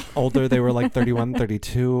 Older, they were like 31,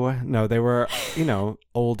 32. No, they were,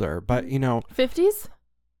 older, but 50s?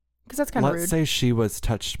 Because that's kind of rude. Let's say she was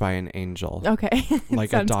touched by an angel. Okay.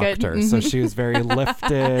 Like a doctor. So she was very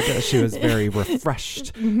lifted. She was very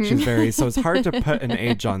refreshed. Mm-hmm. She was very, so it's hard to put an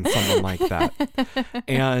age on someone like that.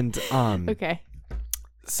 And, okay.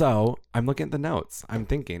 So I'm looking at the notes. I'm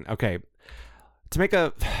thinking, okay,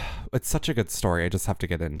 it's such a good story. I just have to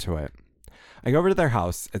get into it. I go over to their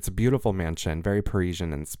house. It's a beautiful mansion, very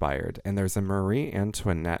Parisian inspired. And there's a Marie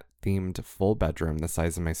Antoinette themed full bedroom the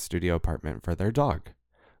size of my studio apartment for their dog.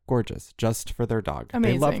 Gorgeous. Just for their dog.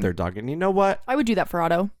 Amazing. They love their dog. And you know what? I would do that for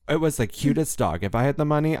Otto. It was the cutest dog. If I had the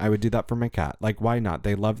money, I would do that for my cat. Like, why not?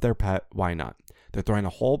 They love their pet. Why not? They're throwing a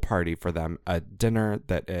whole party for them. A dinner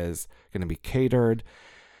that is going to be catered.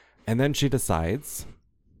 And then she decides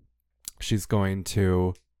she's going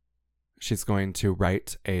to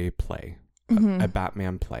write a play, a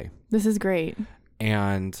Batman play. This is great.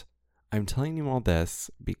 And I'm telling you all this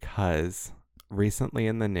because recently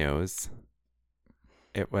in the news,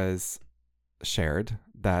 it was shared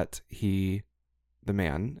that the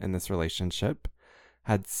man in this relationship,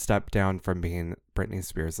 had stepped down from being Britney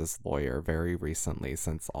Spears' lawyer very recently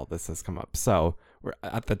since all this has come up. So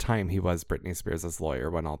at the time, he was Britney Spears' lawyer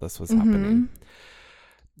when all this was happening.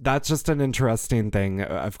 That's just an interesting thing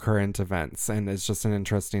of current events, and it's just an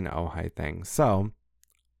interesting Ojai thing. So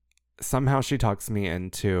somehow she talks me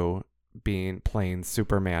into playing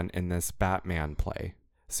Superman in this Batman play.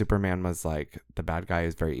 Superman was like the bad guy. He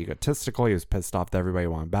was very egotistical. He was pissed off that everybody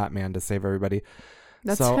wanted Batman to save everybody.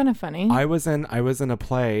 That's kind of funny. I was in a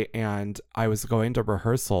play, and I was going to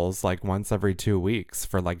rehearsals like once every 2 weeks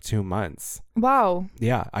for like 2 months. Wow.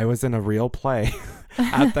 Yeah, I was in a real play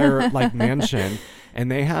at their like mansion, and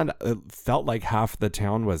they had, it felt like half the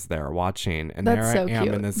town was there watching, and That's there so I am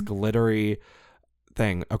cute. in this glittery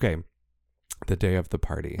thing. Okay, the day of the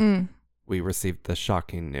party, we received the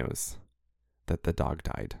shocking news that the dog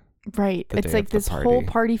died. Right. It's like this party. whole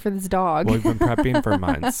party for this dog. Well, we've been prepping for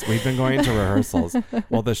months. We've been going to rehearsals.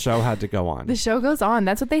 Well, the show had to go on. The show goes on.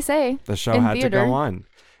 That's what they say. The show had to go on.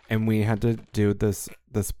 And we had to do this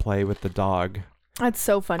play with the dog. That's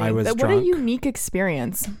so funny. I was What drunk. a unique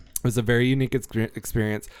experience. It was a very unique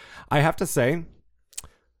experience. I have to say,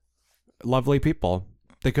 lovely people.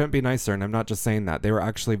 They couldn't be nicer, and I'm not just saying that. They were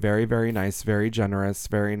actually very, very nice, very generous,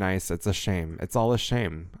 very nice. It's a shame. It's all a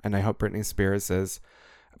shame. And I hope Britney Spears is...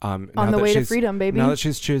 on the way to freedom, baby. Now that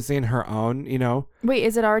she's choosing her own, Wait,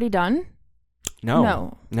 is it already done?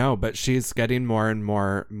 No, but she's getting more and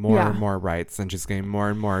more rights, and she's getting more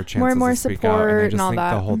and more chances more to speak support out. And I just and all think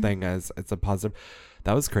that. the whole thing it's a positive.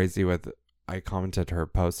 That was crazy. I commented her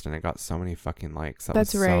post, and it got so many fucking likes.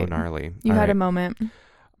 That's was right. So gnarly. You All had right. a moment.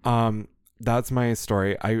 That's my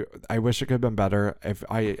story. I wish it could have been better.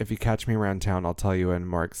 If you catch me around town, I'll tell you in a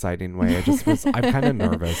more exciting way. I'm kind of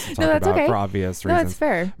nervous to talk that's about okay. for obvious No, reasons. that's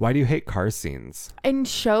fair. Why do you hate car scenes? In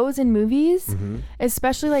shows and movies,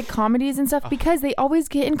 especially like comedies and stuff, because they always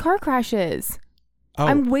get in car crashes. Oh,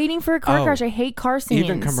 I'm waiting for a car crash. I hate car scenes.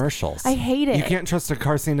 even commercials. I hate it. You can't trust a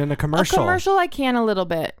car scene in a commercial. A commercial I can a little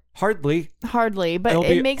bit. Hardly. But It'll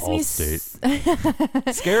it be makes me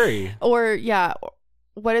scary. Or yeah,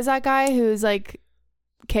 what is that guy who's like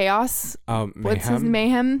chaos? Mayhem. What's his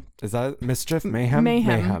Mayhem? Is that mischief? Mayhem.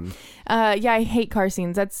 Mayhem. Yeah, I hate car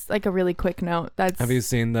scenes. That's like a really quick note. Have you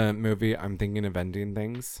seen the movie I'm Thinking of Ending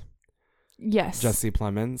Things? Yes. Jesse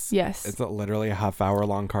Plemons. Yes. It's literally a half-hour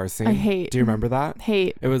long car scene. I hate. Do you remember that?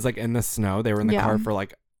 Hate. It was like in the snow. They were in the car for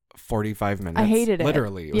like 45 minutes. I hated it.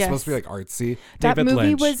 Literally. It was supposed to be like artsy. That David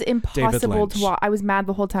movie Lynch. was impossible to watch. I was mad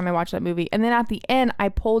the whole time I watched that movie. And then at the end, I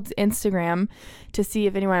pulled Instagram to see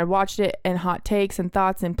if anyone had watched it, and hot takes and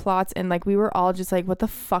thoughts and plots. And like, we were all just like, what the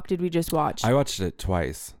fuck did we just watch? I watched it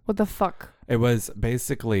twice. What the fuck? It was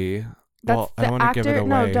basically... That's I don't want to give it away.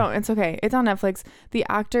 No, don't. It's okay. It's on Netflix. The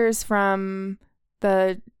actors from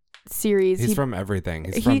the series. He's from everything.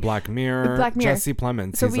 He's from Black Mirror. Jesse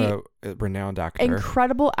Plemons. So he's a renowned actor.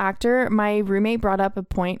 Incredible actor. My roommate brought up a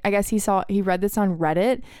point. I guess he read this on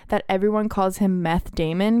Reddit, that everyone calls him Meth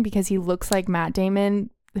Damon because he looks like Matt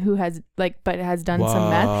Damon, who has done some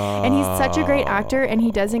meth. And he's such a great actor, and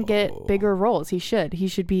he doesn't get bigger roles. He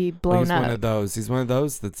should be blown up. He's one of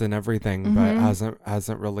those that's in everything, but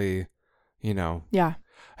hasn't really, Yeah.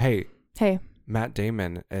 Hey. Matt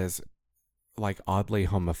Damon is like oddly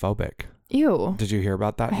homophobic. Ew. Did you hear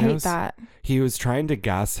about that I news? hate that. He was trying to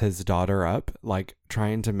gas his daughter up, like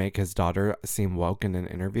trying to make his daughter seem woke in an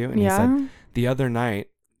interview. And he said the other night,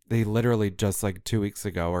 they literally just like 2 weeks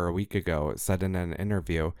ago or a week ago said in an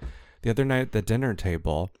interview, the other night at the dinner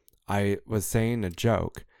table, I was saying a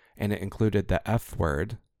joke and it included the F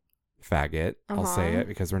word, faggot. I'll say it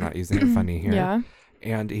because we're not using it funny here. Yeah.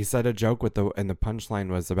 And he said a joke and the punchline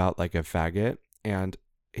was about like a faggot. And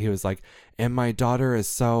he was like, and my daughter is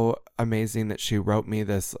so amazing that she wrote me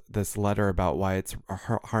this letter about why it's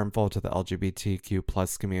harmful to the LGBTQ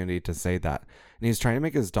plus community to say that. And he's trying to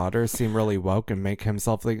make his daughter seem really woke and make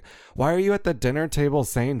himself like, why are you at the dinner table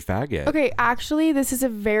saying faggot? Okay, actually, this is a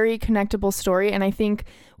very connectable story. And I think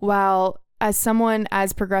while as someone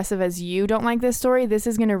as progressive as you don't like this story, this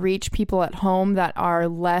is going to reach people at home that are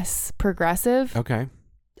less progressive. Okay.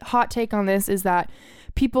 Hot take on this is that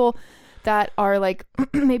people that are like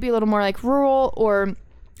maybe a little more like rural or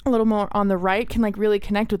a little more on the right can like really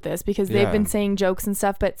connect with this because they've been saying jokes and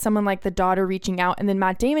stuff, but someone like the daughter reaching out and then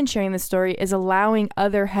Matt Damon sharing this story is allowing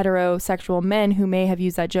other heterosexual men who may have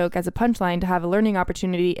used that joke as a punchline to have a learning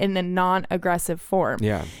opportunity in a non-aggressive form.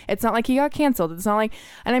 Yeah. It's not like he got canceled. It's not like,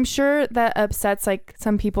 and I'm sure that upsets like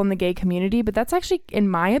some people in the gay community, but that's actually, in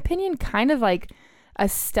my opinion, kind of like a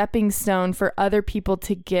stepping stone for other people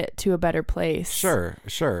to get to a better place. Sure.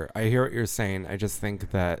 I hear what you're saying. I just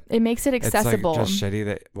think that it makes it accessible. It's like just shitty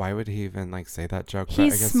that why would he even like say that joke?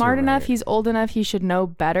 He's smart enough. Right. He's old enough. He should know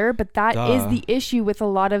better. But that is the issue with a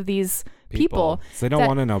lot of these people. So they don't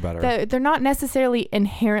want to know better. They're not necessarily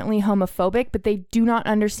inherently homophobic, but they do not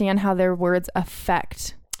understand how their words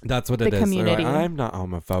affect that's what it is. Community. Like, I'm not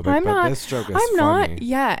homophobic, but this joke is funny. Not.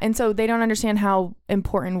 Yeah. And so they don't understand how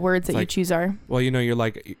important words that you choose are. Well, you're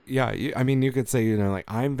like, I mean, you could say, like,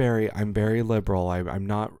 I'm very liberal. I'm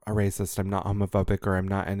not a racist. I'm not homophobic or I'm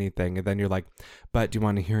not anything. And then you're like, but do you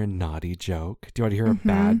want to hear a naughty joke? Do you want to hear a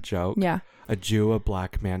bad joke? Yeah. A Jew, a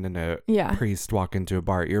black man, and a priest walk into a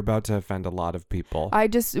bar. You're about to offend a lot of people.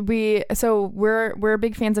 We're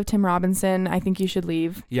big fans of Tim Robinson. I think you should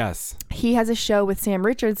leave. Yes. He has a show with Sam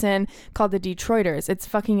Richardson called The Detroiters. It's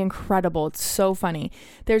fucking incredible. It's so funny.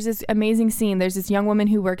 There's this amazing scene. There's this young woman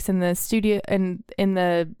who works in the studio and in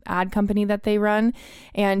the ad company that they run,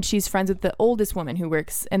 and she's friends with the oldest woman who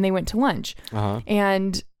works, and they went to lunch.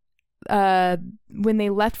 And when they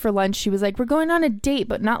left for lunch, she was like, we're going on a date,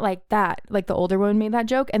 but not like that. Like the older woman made that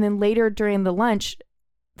joke, and then later during the lunch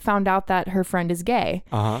found out that her friend is gay.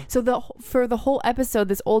 So for the whole episode,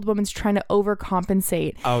 this old woman's trying to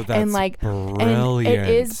overcompensate. Oh, that's and like brilliant. And it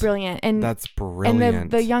is brilliant. And that's brilliant.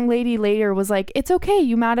 And the young lady later was like, it's okay,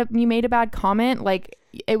 you made a bad comment, like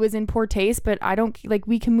it was in poor taste, but I don't like,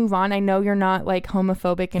 we can move on. I know you're not like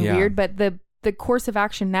homophobic and weird, but the course of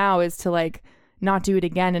action now is to like not do it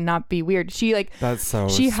again and not be weird. She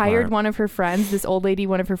hired one of her friends, this old lady,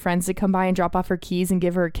 one of her friends, to come by and drop off her keys and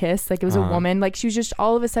give her a kiss. Like it was a woman. Like she was just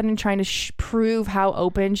all of a sudden trying to prove how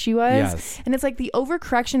open she was. Yes. And it's like the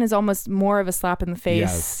overcorrection is almost more of a slap in the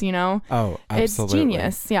face, you know? Oh, absolutely. It's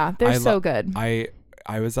genius. Yeah, they're so good.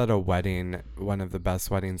 I was at a wedding, one of the best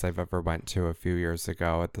weddings I've ever went to a few years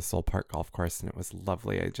ago at the Soul Park Golf Course, and it was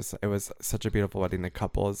lovely. It was such a beautiful wedding. The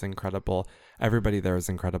couple is incredible. Everybody there was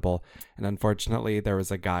incredible. And unfortunately, there was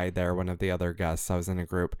a guy there, one of the other guests. I was in a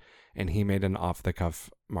group, and he made an off-the-cuff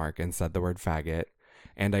mark and said the word faggot.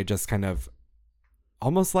 And I just kind of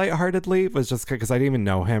almost lightheartedly was just because I didn't even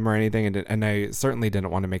know him or anything, and I certainly didn't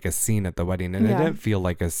want to make a scene at the wedding, and it didn't feel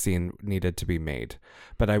like a scene needed to be made.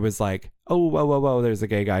 But I was like, oh, whoa, there's a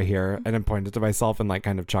gay guy here, and I pointed to myself and like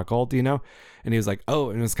kind of chuckled, and he was like, oh,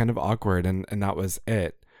 and it was kind of awkward, and that was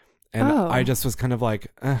it. And I just was kind of like,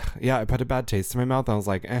 I put a bad taste in my mouth. I was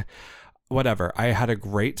like, whatever. I had a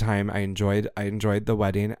great time. I enjoyed the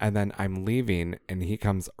wedding, and then I'm leaving, and he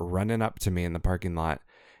comes running up to me in the parking lot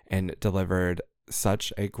and delivered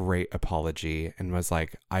such a great apology and was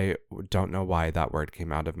like, I don't know why that word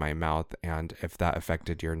came out of my mouth, and if that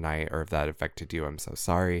affected your night or if that affected you, I'm so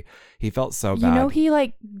sorry. He felt so bad. He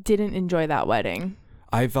like didn't enjoy that wedding.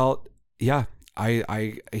 I felt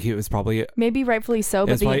he was probably maybe rightfully so,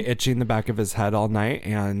 but probably itching the back of his head all night,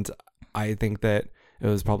 and I think that it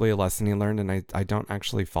was probably a lesson he learned, and I don't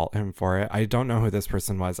actually fault him for it. I don't know who this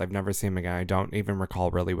person was. I've never seen him again. I don't even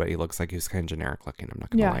recall really what he looks like. He was kind of generic looking, I'm not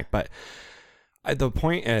gonna lie, but the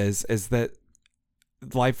point is that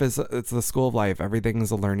it's the school of life. Everything is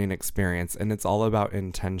a learning experience, and it's all about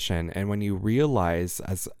intention. And when you realize,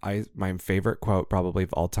 my favorite quote probably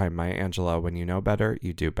of all time, Maya Angelou, when you know better,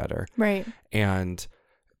 you do better. Right. And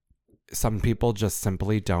some people just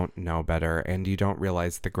simply don't know better, and you don't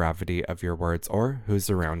realize the gravity of your words or who's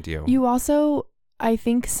around you. You also, I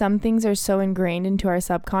think some things are so ingrained into our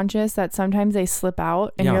subconscious that sometimes they slip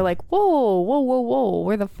out, and you're like, whoa,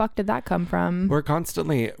 where the fuck did that come from? We're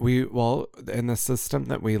constantly, in the system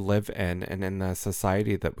that we live in and in the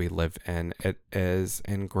society that we live in, it is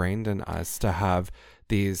ingrained in us to have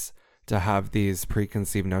these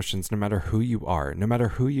preconceived notions, no matter who you are,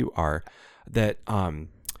 that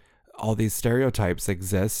all these stereotypes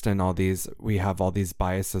exist, and we have all these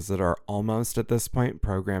biases that are almost at this point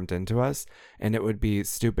programmed into us. And it would be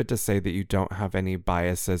stupid to say that you don't have any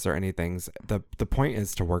biases or anything. The point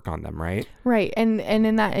is to work on them, right? Right. And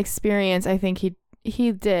in that experience, I think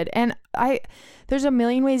he did. And there's a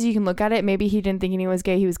million ways you can look at it. Maybe he didn't think anyone was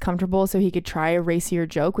gay. He was comfortable, so he could try a racier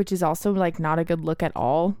joke, which is also like not a good look at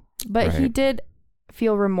all. But he did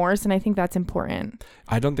feel remorse, and I think that's important.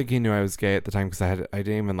 I don't think he knew I was gay at the time, because I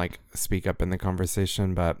didn't even like speak up in the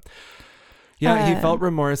conversation, but Yeah, he felt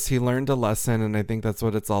remorse. He learned a lesson, and I think that's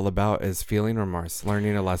what it's all about, is feeling remorse,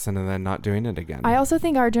 learning a lesson, and then not doing it again. I also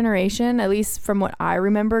think our generation, at least from what I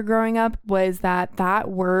remember growing up, was that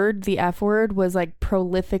word, the F word, was like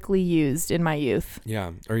prolifically used in my youth.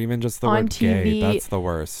 Yeah, or even just the on word TV, gay. That's the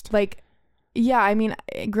worst. Like, yeah, I mean,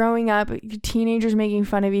 growing up, teenagers making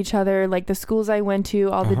fun of each other, like the schools I went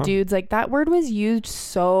to, all the dudes, like that word was used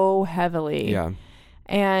so heavily. Yeah.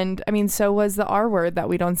 And I mean, so was the R word that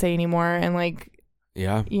we don't say anymore. And like,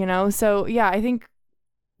 yeah, you know, so yeah, I think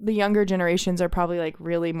the younger generations are probably like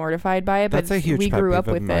really mortified by it. That's but a huge we pet grew peeve up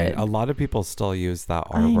of with mine. it. A lot of people still use that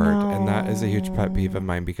R word, and that is a huge pet peeve of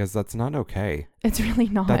mine because that's not okay. It's really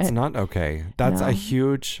not. That's not okay. That's a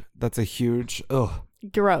huge, ugh.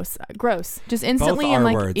 Gross. Just instantly. Both and R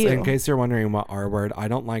like, words. ew. In case you're wondering what R word, I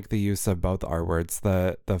don't like the use of both R words.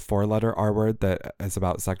 The 4-letter R word that is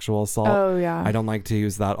about sexual assault. Oh yeah. I don't like to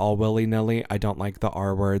use that all willy-nilly. I don't like the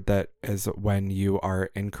R word that is when you are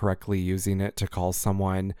incorrectly using it to call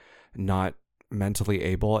someone not mentally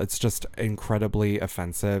able. It's just incredibly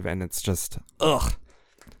offensive, and it's just ugh.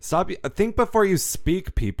 Stop. Think before you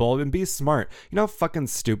speak, people, and be smart. You know how fucking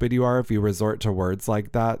stupid you are if you resort to words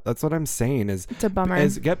like that? That's what I'm saying is, it's a bummer.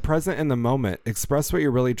 Is get present in the moment. Express what you're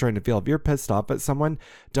really trying to feel. If you're pissed off at someone,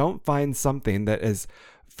 don't find something that is,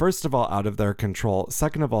 first of all, out of their control.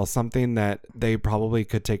 Second of all, something that they probably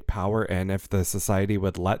could take power in if the society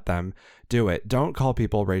would let them do it. Don't call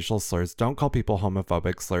people racial slurs. Don't call people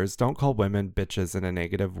homophobic slurs. Don't call women bitches in a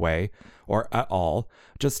negative way or at all.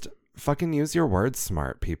 Just fucking use your words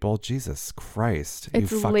smart, people. Jesus Christ. It's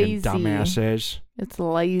you fucking lazy. dumbasses. It's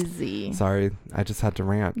lazy. Sorry, I just had to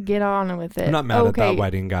rant. Get on with it. I'm not mad at that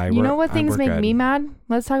wedding guy. You know what things make good. me mad?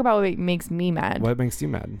 Let's talk about what makes me mad. What makes you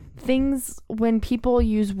mad? Things when people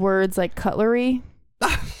use words like cutlery.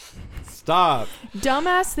 Stop.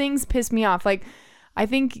 Dumbass things piss me off. Like, I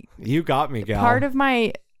think you got me, gal. Part of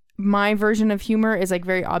my version of humor is like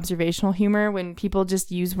very observational humor, when people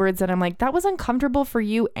just use words that I'm like, that was uncomfortable for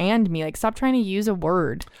you and me. Like, stop trying to use a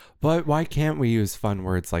word. But why can't we use fun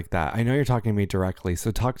words like that? I know you're talking to me directly,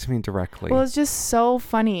 so talk to me directly. Well, it's just so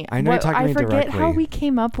funny. I know you're talking to me directly. I forget how we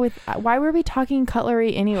came up with, why were we talking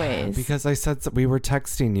cutlery anyways? Because I said, we were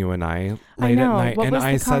texting you and I late at night, what and was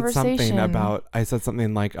I the said something conversation? I said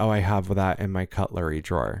something like, oh, I have that in my cutlery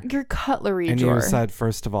drawer. Your cutlery and drawer. And you said,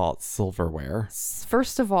 first of all, it's silverware.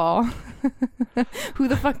 First of all, who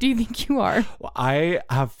the fuck do you think you are? Well, I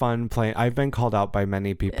have fun playing. I've been called out by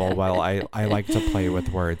many people while I like to play with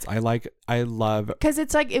words. I love, because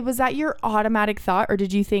it's like, was that your automatic thought, or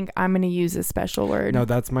did you think I'm going to use a special word? No,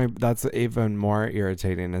 that's even more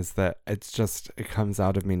irritating, is that it comes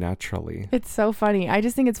out of me naturally. It's so funny. I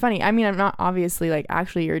just think it's funny. I mean, I'm not obviously like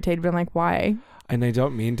actually irritated, but I'm like, why? And I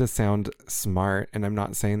don't mean to sound smart, and I'm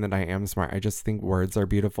not saying that I am smart. I just think words are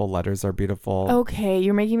beautiful, letters are beautiful. Okay,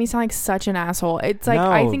 you're making me sound like such an asshole. It's like,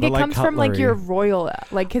 no, I think it comes cutlery. from like your royal,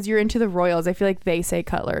 like, because you're into the royals. I feel like they say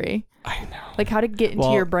cutlery. I know. Like, how to get into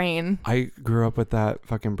your brain. I grew up with that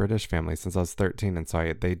fucking British family since I was 13, and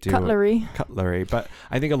so they do cutlery. But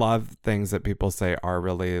I think a lot of things that people say are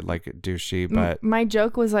really like douchey. But my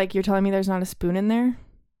joke was like, you're telling me there's not a spoon in there?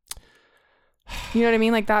 You know what I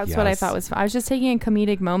mean? Like, that's yes. what I thought was fun. I was just taking a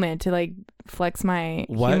comedic moment to like flex my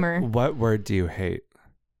humor. What word do you hate?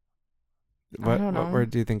 I don't know. What word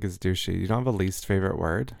do you think is douchey? You don't have a least favorite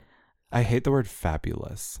word? I hate the word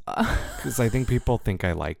fabulous because I think people think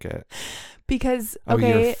I like it. Because,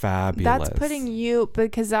 okay, you're fabulous. That's putting you,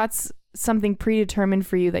 because that's something predetermined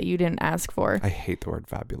for you that you didn't ask for. I hate the word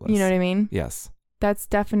fabulous. You know what I mean? Yes. That's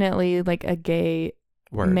definitely like a gay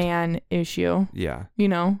man issue. Yeah. You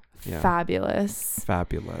know? Yeah. Fabulous.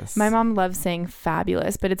 Fabulous. My mom loves saying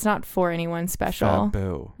fabulous, but it's not for anyone special.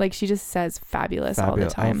 Fabu. Like, she just says fabulous all the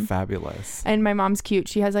time. Oh, fabulous. And my mom's cute.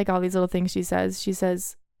 She has like all these little things she says. She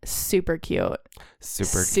says super cute.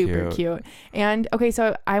 Super cute. And okay,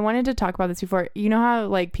 so I wanted to talk about this before. You know how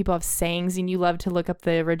like people have sayings and you love to look up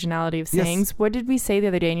the originality of sayings? Yes. What did we say the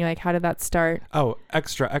other day? And you're like, how did that start? Oh,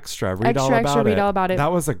 extra. Read all about it.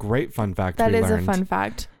 That was a great fun fact. That is a fun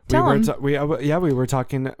fact. We were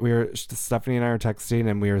talking. Stephanie and I were texting,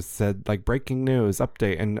 and we said like breaking news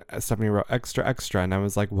update, and Stephanie wrote extra, and I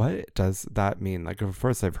was like, what does that mean? Like, of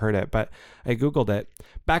course I've heard it, but I googled it.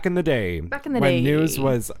 Back in the day, when news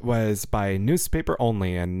was by newspaper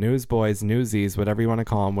only, and newsboys, newsies, whatever you want to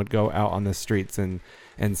call them, would go out on the streets and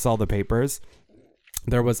sell the papers.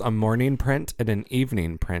 There was a morning print and an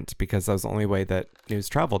evening print, because that was the only way that news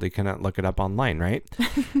traveled. You couldn't look it up online, right?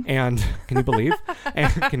 And can you believe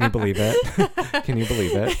it?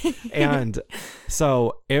 And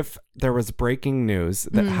so if there was breaking news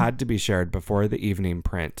that had to be shared before the evening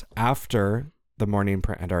print, after the morning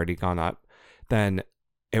print had already gone up, then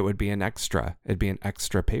it would be an extra. It'd be an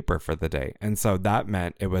extra paper for the day. And so that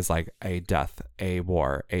meant it was like a death, a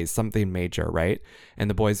war, a something major, right? And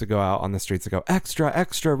the boys would go out on the streets and go, extra,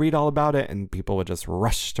 extra, read all about it. And people would just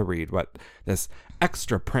rush to read what this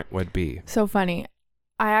extra print would be. So funny.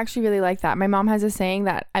 I actually really like that. My mom has a saying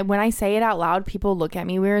that when I say it out loud, people look at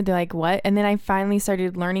me weird. They're like, what? And then I finally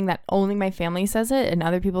started learning that only my family says it and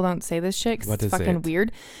other people don't say this shit because it's fucking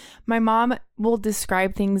weird. My mom will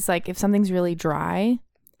describe things like if something's really dry,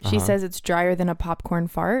 she says it's drier than a popcorn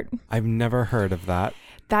fart. I've never heard of that.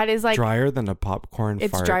 That is like... drier than a popcorn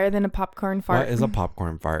fart. It's drier than a popcorn fart. What is a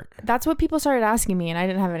popcorn fart? That's what people started asking me, and I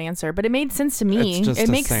didn't have an answer. But it made sense to me. It's just it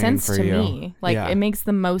makes sense to me. Like, yeah. It makes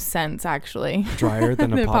the most sense, actually. Drier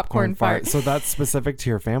than a popcorn fart. So that's specific to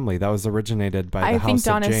your family. That was originated by the House of James.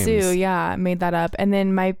 I think Donna Sue, made that up. And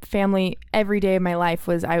then my family, every day of my life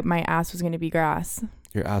was my ass was going to be grass.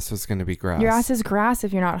 Your ass was going to be grass. Your ass is grass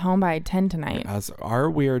if you're not home by 10 tonight. As our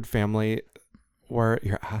weird family... where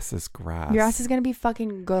your ass is grass. Your ass is gonna be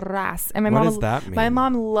fucking grass. And what does that mean? My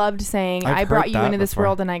mom loved saying, I brought you into this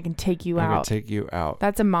world and I can take you out. I can take you out.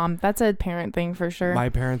 That's a parent thing for sure. My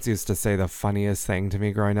parents used to say the funniest thing to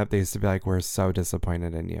me growing up. They used to be like, we're so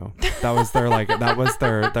disappointed in you. That was their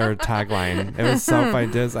their tagline. It was so funny.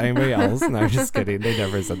 Does anybody else? No, I'm just kidding. They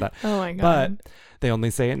never said that. Oh my God. But they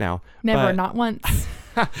only say it now. Never, not once.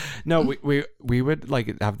 No, we would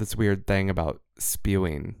like have this weird thing about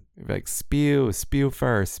spewing. Like spew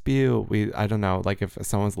first, spew. I don't know, like if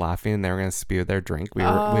someone's laughing and they were gonna spew their drink, we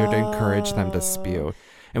would encourage them to spew,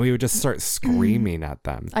 and we would just start screaming at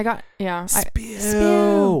them.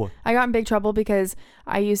 Spew. I got in big trouble because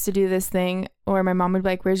I used to do this thing where my mom would be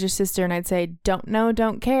like, "Where's your sister?" and I'd say, "Don't know,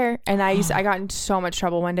 don't care." And I got in so much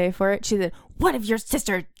trouble one day for it. She said, "What if your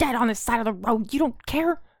sister dead on the side of the road? You don't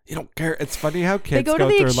care?" You don't care. It's funny how kids go to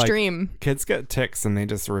the extreme. Like, kids get tics and they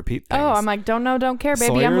just repeat things. Oh, I'm like, don't know, don't care, baby.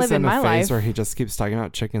 Sawyer's I'm living my life. Where he just keeps talking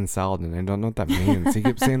about chicken salad and I don't know what that means. He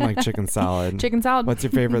keeps saying like chicken salad. Chicken salad. What's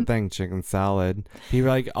your favorite thing? Chicken salad. He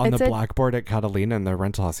like on the blackboard at Catalina in the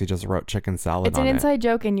rental house, he just wrote chicken salad. It's an inside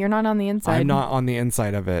joke and you're not on the inside. I'm not on the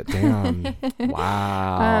inside of it. Damn.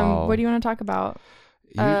 Wow. What do you want to talk about?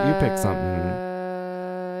 You pick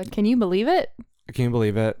something. Can you believe it? Can you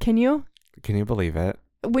believe it? Can you believe it?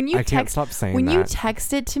 I can't stop saying when that. you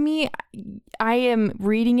text it to me, I am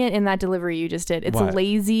reading it in that delivery you just did. It's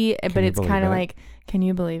lazy, but it's kind of like, can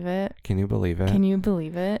you believe it? Can you believe it? Can you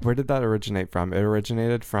believe it? Where did that originate from? It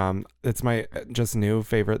originated from, it's my just new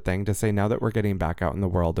favorite thing to say now that we're getting back out in the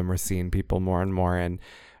world and we're seeing people more and more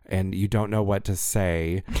and you don't know what to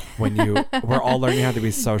say when we're all learning how to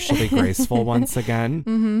be socially graceful once again.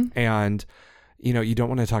 Mm-hmm. And, you don't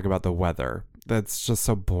want to talk about the weather. That's just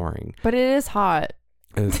so boring. But it is hot.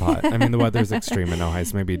 It is hot. I mean, the weather's extreme in Ohio,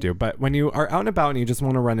 so maybe you do. But when you are out and about and you just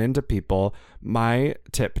want to run into people, my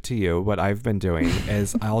tip to you, what I've been doing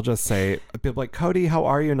is I'll just say, people like, Cody, how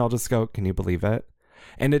are you? And I'll just go, can you believe it?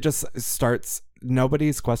 And it just starts,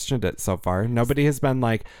 nobody's questioned it so far. Nobody has been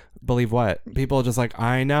like, believe what? People are just like,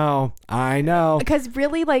 I know. Because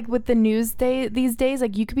really, like with the news these days,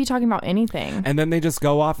 like you could be talking about anything. And then they just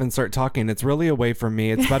go off and start talking. It's really a way for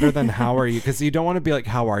me. It's better than how are you? Because you don't want to be like,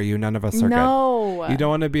 how are you? None of us are good. You don't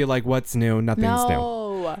want to be like, what's new? Nothing's new.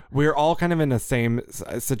 We're all kind of in the same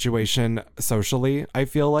situation socially, I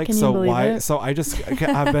feel like. Can you believe it? So I just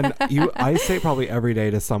have been, I say it probably every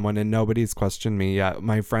day to someone and nobody's questioned me yet.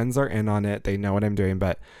 My friends are in on it. They know what I'm doing,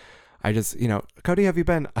 but I just, Cody, have you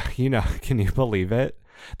been, can you believe it?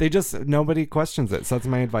 Nobody questions it. So that's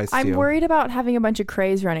my advice to you. I'm worried about having a bunch of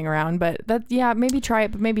crays running around, but maybe try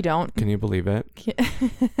it, but maybe don't. Can you believe it?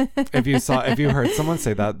 If you heard someone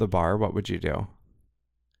say that at the bar, what would you do?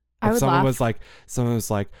 If someone was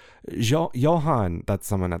like, Johan, that's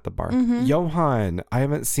someone at the bar. Mm-hmm. Johan, I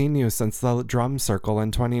haven't seen you since the drum circle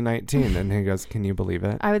in 2019. And he goes, can you believe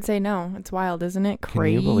it? I would say no. It's wild, isn't it?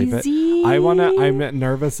 Crazy. Can you believe it? I'm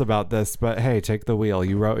nervous about this, but hey, take the wheel.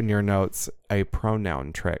 You wrote in your notes a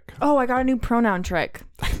pronoun trick. Oh, I got a new pronoun trick.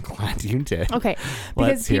 I'm glad you did. Okay.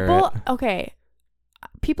 Because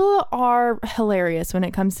people are hilarious when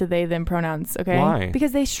it comes to they, them pronouns, okay? Why?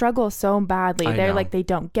 Because they struggle so badly. They're like, they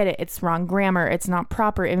don't get it. It's wrong grammar. It's not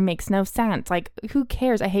proper. It makes no sense. Like, who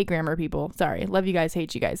cares? I hate grammar people. Sorry. Love you guys.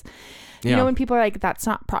 Hate you guys. Yeah. You know, when people are like, that's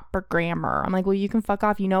not proper grammar. I'm like, well, you can fuck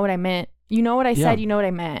off. You know what I meant. You know what I said. You know what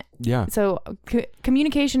I meant. Yeah. So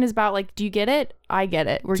communication is about like, do you get it? I get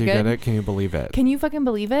it. We're good. Do you get it? Can you believe it? Can you fucking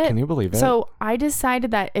believe it? Can you believe it? So I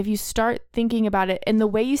decided that if you start thinking about it in the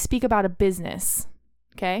way you speak about a business,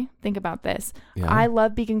 Okay, think about this. Yeah. I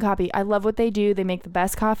love Beacon Coffee. I love what they do. They make the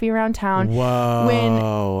best coffee around town.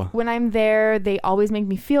 Whoa. When I'm there, they always make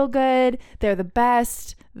me feel good. They're the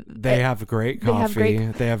best. They have great coffee.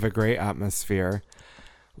 They have a great atmosphere.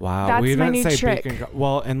 Wow. That's we my didn't new say trick. Beacon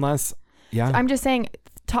well, unless, yeah. I'm just saying,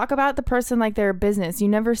 talk about the person like their business. You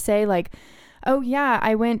never say like, oh yeah,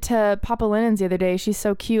 I went to Papa Lennon's the other day. She's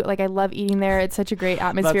so cute. Like I love eating there. It's such a great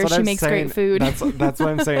atmosphere. She makes great food. That's what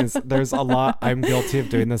I'm saying. Is there's a lot. I'm guilty of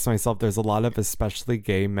doing this myself. There's a lot of especially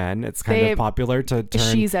gay men. It's kind of popular to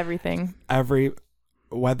turn she's everything.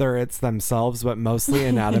 Whether it's themselves, but mostly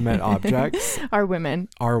inanimate objects are women.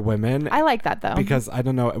 I like that though. Because I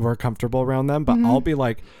don't know, we're comfortable around them, but I'll be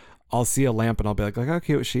like, I'll see a lamp and I'll be like, look how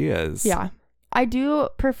cute she is. Yeah. I do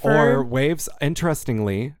prefer. Or waves.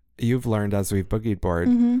 Interestingly, you've learned as we've boogied board,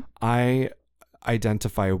 I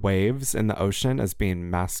identify waves in the ocean as being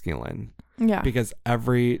masculine. Yeah. Because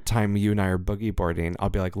every time you and I are boogie boarding, I'll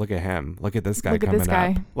be like, look at him. Look at this guy coming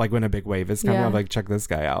up. Like when a big wave is coming, I'm like, check this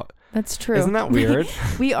guy out. That's true. Isn't that weird?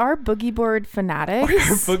 We are boogie board fanatics.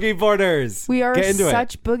 We're boogie boarders. We are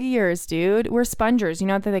such boogiers, dude. We're spongers. You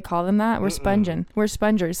know what they call them that? We're sponging. We're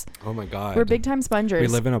spongers. Oh my God. We're big time spongers. We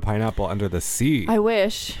live in a pineapple under the sea. I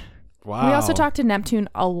wish. Wow. We also talk to Neptune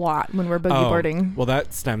a lot when we're boogie boarding. Well,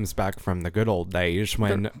 that stems back from the good old days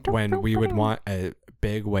when we would want a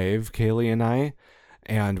big wave, Kaylee and I,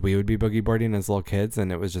 and we would be boogie boarding as little kids,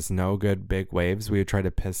 and it was just no good big waves. We would try to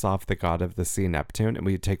piss off the god of the sea, Neptune, and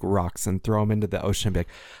we'd take rocks and throw them into the ocean and be like,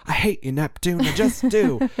 I hate you, Neptune, I just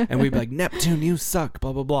do. And we'd be like, Neptune, you suck,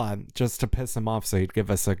 blah, blah, blah, just to piss him off so he'd give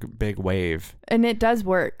us a big wave. And it does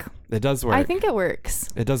work. It does work. I think it works.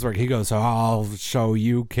 It does work. He goes, I'll show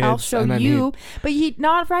you, kids. I'll show you. But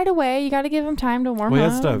not right away. You got to give him time to warm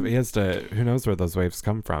up. He has to, who knows where those waves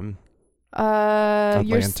come from.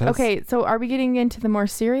 Atlantis? Okay, so are we getting into the more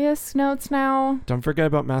serious notes now? Don't forget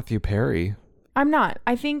about Matthew Perry. I'm not.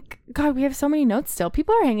 I think, God, we have so many notes still.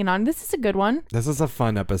 People are hanging on. This is a good one. This is a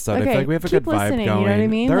fun episode. Okay, I feel like we have a good vibe going. You know what I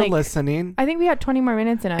mean? They're listening. I think we got 20 more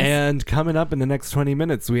minutes in us. And coming up in the next 20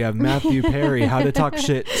 minutes, we have Matthew Perry, how to talk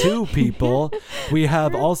shit to people. We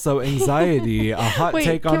have also anxiety, a hot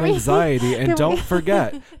take on anxiety. And don't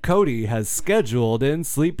forget, Cody has scheduled in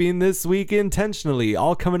sleeping this week intentionally.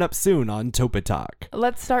 All coming up soon on Topa Talk.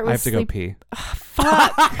 Let's start with I have to go pee.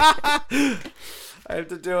 Fuck. I have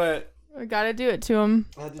to do it. We gotta do it to him.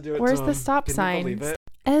 I had to do it. Where's the stop sign?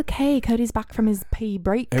 Okay, Cody's back from his pee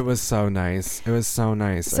break. It was so nice.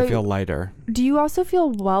 So I feel lighter. Do you also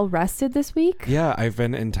feel well rested this week? Yeah, I've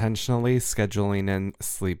been intentionally scheduling in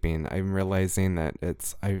sleeping. I'm realizing that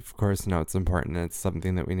I of course know it's important. It's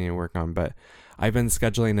something that we need to work on, but I've been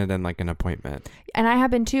scheduling it in like an appointment. And I have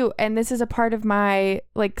been too. And this is a part of my,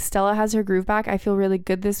 like, Stella has her groove back. I feel really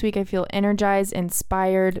good this week. I feel energized,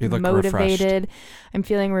 inspired, motivated. Refreshed. I'm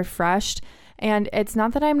feeling refreshed. And it's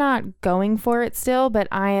not that I'm not going for it still, but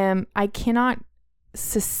I cannot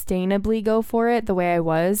sustainably go for it the way I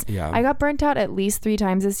was. Yeah. I got burnt out at least 3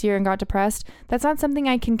 times this year and got depressed. That's not something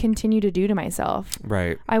I can continue to do to myself.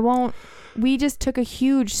 Right. I won't. We just took a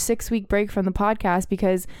huge 6-week break from the podcast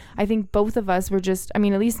because I think both of us were just, I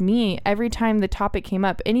mean, at least me, every time the topic came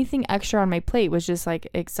up, anything extra on my plate was just like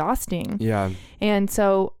exhausting. Yeah. And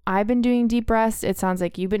so I've been doing deep rest. It sounds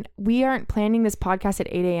like we aren't planning this podcast at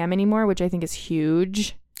 8 a.m. anymore, which I think is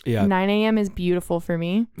huge. Yeah. 9 a.m. is beautiful for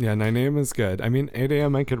me. Yeah, 9 a.m. is good. I mean, 8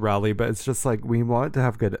 a.m. I could rally, but it's just like we want to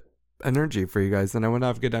have good energy for you guys. And I want to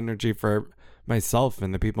have good energy for myself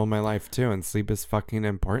and the people in my life too. And sleep is fucking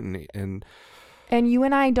important. And you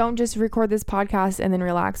and I don't just record this podcast and then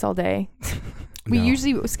relax all day. We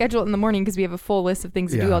usually schedule it in the morning because we have a full list of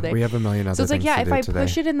things to do all day. We have a million other things to do. So it's like, if I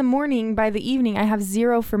push it in the morning, by the evening, I have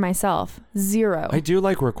 0 for myself. 0. I do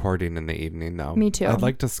like recording in the evening, though. Me too. I'd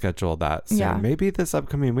like to schedule that soon. Yeah. Maybe this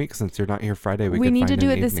upcoming week, since you're not here Friday, we could need find to do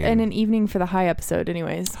an it evening. in an evening for the high episode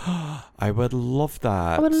anyways. I would love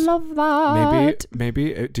that. I would love that.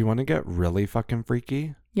 Maybe, do you want to get really fucking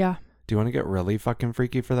freaky? Yeah. Do you want to get really fucking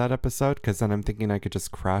freaky for that episode? Because then I'm thinking I could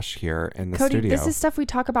just crash here in the Cody, studio. This is stuff we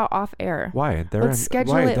talk about off air. Why? Let's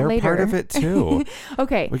schedule it They're later. part of it too.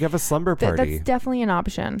 Okay. We have a slumber party. That's definitely an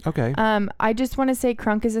option. Okay. I just want to say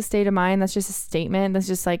crunk is a state of mind. That's just a statement. That's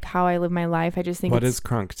just like how I live my life. I just think What is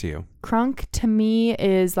crunk to you? Crunk to me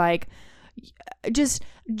is like just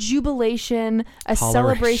jubilation, a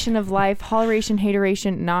celebration of life, holleration,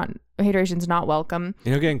 hateration's not welcome.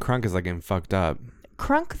 You know, getting crunk is like getting fucked up.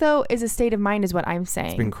 Crunk, though, is a state of mind, is what I'm saying.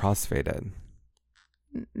 It's being crossfaded.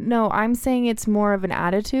 No, I'm saying it's more of an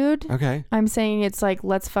attitude. Okay. I'm saying it's like,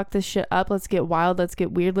 let's fuck this shit up. Let's get wild. Let's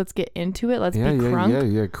get weird. Let's get into it. Let's be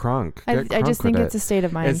crunk. Yeah, crunk. I just think it's a state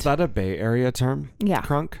of mind. Is that a Bay Area term? Yeah.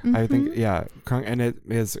 Crunk? Mm-hmm. I think, yeah, crunk. And it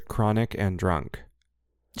is chronic and drunk.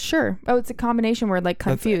 Sure. Oh, it's a combination word, like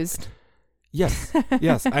confused. Yes.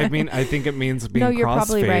 Yes. I mean, I think it means being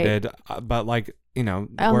crossfaded, right. But like, you know,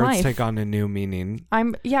 words take on a new meaning. I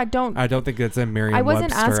don't think it's in Merriam-Webster. I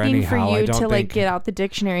wasn't asking anyhow. for you to like get out the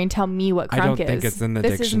dictionary and tell me what crunk is. I don't think it's in the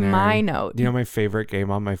dictionary. This is my note. You know, my favorite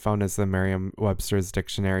game on my phone is the Merriam-Webster's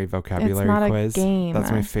dictionary vocabulary it's not quiz. A game.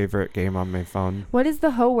 That's my favorite game on my phone. What is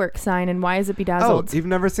the homework sign and why is it bedazzled? Oh, you've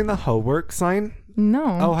never seen the homework sign? No.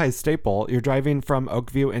 Oh, hi, Staple. You're driving from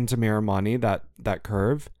Oakview into Mirramani, that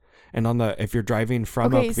curve. And if you're driving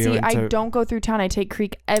from Oakview into... I don't go through town. I take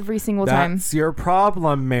Creek every single time. That's your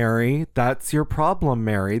problem, Mary. That's your problem,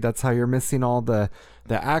 Mary. That's how you're missing all the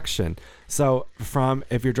action. So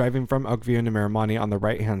if you're driving from Oakview into Mirramani, on the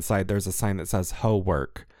right-hand side, there's a sign that says Ho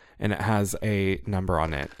Work, and it has a number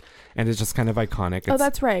on it. And it's just kind of iconic. Oh,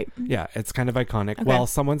 that's right. Yeah, it's kind of iconic. Okay. Well,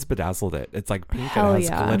 someone's bedazzled it. It's like pink. Hell it has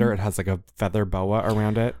glitter. It has like a feather boa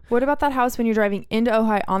around it. What about that house when you're driving into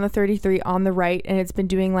Ojai on the 33 on the right, and it's been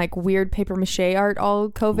doing like weird paper mache art all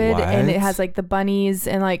COVID, What? and it has like the bunnies,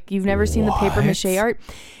 and like you've never seen the paper mache art.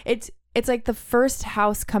 It's like the first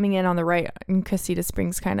house coming in on the right in Casita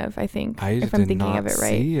Springs, kind of, I think. If I'm thinking of it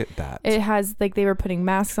right. It has like they were putting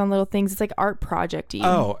masks on little things. It's like art project-y.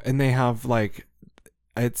 Oh, and they have like...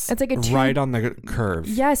 It's like right on the curve.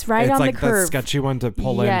 Yes, right on the curve. It's like the sketchy one to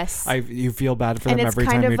pull in. You feel bad for them every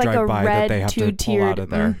time you drive by that they have to pull out of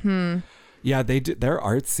there. Mm-hmm. Yeah, they do. They're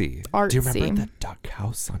artsy. Do you remember the Duck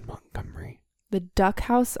House on Montgomery? The Duck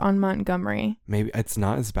House on Montgomery. Maybe it's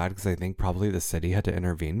not as bad because I think probably the city had to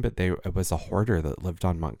intervene, but it was a hoarder that lived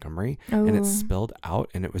on Montgomery, and it spilled out,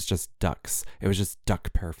 and it was just ducks. It was just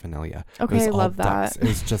duck paraphernalia. Okay, I love that. Ducks. It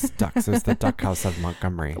was just ducks. It was the Duck House of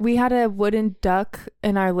Montgomery. We had a wooden duck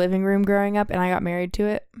in our living room growing up, and I got married to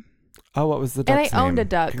it. Oh, what was the duck's name? And I owned a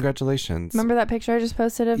duck. Congratulations. Remember that picture I just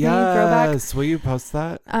posted of me? Throwback? Yes. Will you post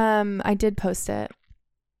that? I did post it.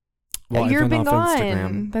 Well, you've been gone.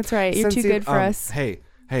 Instagram. That's right. You're too good for us. Hey.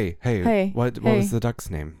 What was the duck's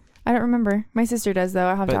name? I don't remember. My sister does, though.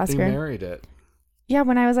 I'll have to ask her. But they married it. Yeah,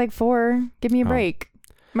 when I was like 4. Give me a break.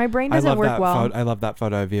 My brain doesn't work well. I love that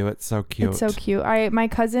photo of you. It's so cute. It's so cute. My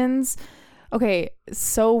cousins... Okay,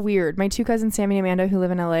 so weird. My 2 cousins, Sammy and Amanda, who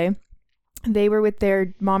live in LA, they were with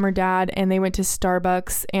their mom or dad, and they went to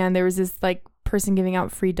Starbucks, and there was this like person giving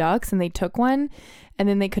out free ducks, and they took one, and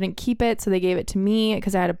then they couldn't keep it, so they gave it to me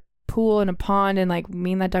because I had a pool and a pond, and like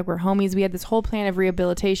me and that duck were homies. We had this whole plan of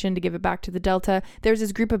rehabilitation to give it back to the Delta. There's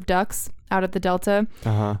this group of ducks out at the Delta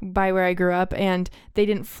by where I grew up, and they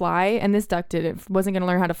didn't fly, and this duck wasn't going to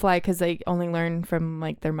learn how to fly because they only learn from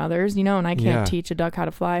like their mothers, you know, and I can't teach a duck how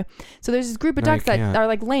to fly. So there's this group of ducks that are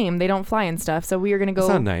like lame. They don't fly and stuff. So we were going to go.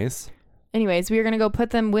 That's not nice. Anyways, we were going to go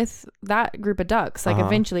put them with that group of ducks, like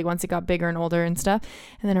eventually once it got bigger and older and stuff.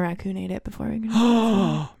 And then a raccoon ate it before we could.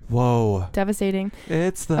 Whoa. Devastating.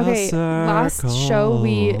 It's the circle. Last show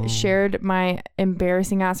we shared my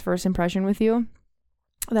embarrassing ass first impression with you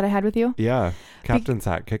that I had with you. Yeah. Captain's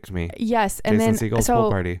hat kicked me. Yes. And Jason Segel's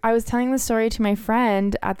pool party. I was telling the story to my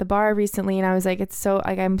friend at the bar recently, and I was like, it's so,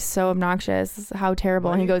 like, I'm so obnoxious. How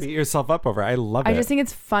terrible. And he goes, beat yourself up over it. I love it. I just think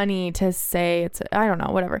it's funny to say I don't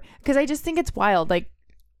know, whatever. Because I just think it's wild. Like,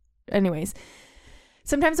 anyways.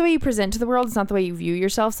 Sometimes the way you present to the world is not the way you view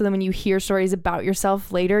yourself. So then when you hear stories about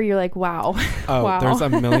yourself later, you're like, wow. Oh, wow. There's a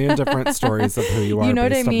million different stories of who you are, you know,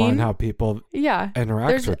 based upon how people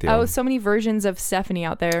interact with you. Oh, so many versions of Stephanie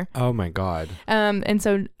out there. Oh my God. And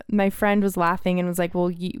so my friend was laughing and was like,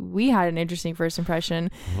 well, we had an interesting first impression.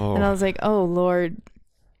 Oh. And I was like, oh Lord.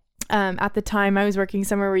 At the time I was working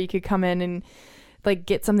somewhere where you could come in and like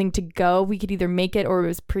get something to go. We could either make it or it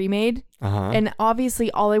was pre-made. And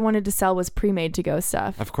obviously all I wanted to sell was pre-made to go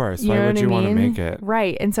stuff. Of course. Why would you want to make it?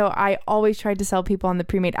 Right. And so I always tried to sell people on the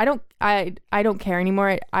pre-made. I don't care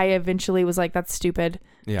anymore. I eventually was like, that's stupid.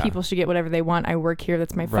 Yeah. People should get whatever they want. I work here.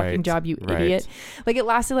 That's my fucking job, you idiot. Like it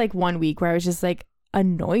lasted like 1 week where I was just like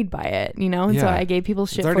annoyed by it, you know? And so I gave people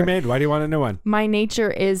shit. It's already made. Why do you want a new one? My nature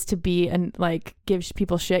is to be and like give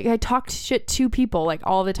people shit. I talk shit to people like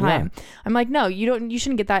all the time. Yeah. I'm like, no, you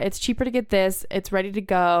shouldn't get that. It's cheaper to get this. It's ready to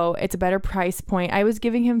go. It's a better price point. I was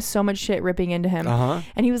giving him so much shit, ripping into him.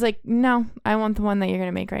 And he was like, no, I want the one that you're going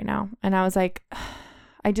to make right now. And I was like,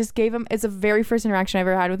 I just gave him, it's the very first interaction I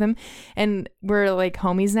ever had with him, and we're like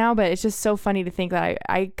homies now, but it's just so funny to think that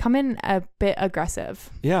I come in a bit aggressive.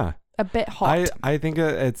 Yeah. A bit hot. I think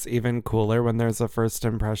it's even cooler when there's a first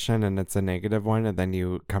impression and it's a negative one, and then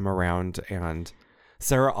you come around and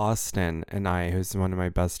Sarah Austin and I, who's one of my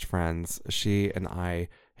best friends, she and I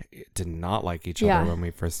did not like each other when we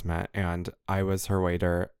first met, and I was her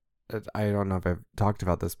waiter. I don't know if I've talked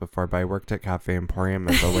about this before, but I worked at Cafe Emporium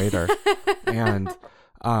as a waiter, and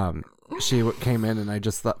she came in, and I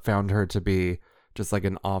just found her to be just like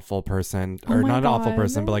an awful person, or not an awful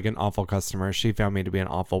person, but like an awful customer. She found me to be an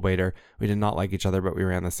awful waiter. We did not like each other, but we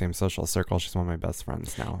ran the same social circle. She's one of my best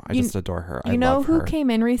friends now. I just adore her. You know who came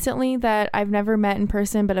in recently that I've never met in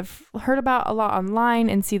person, but I've heard about a lot online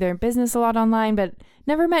and see their business a lot online, but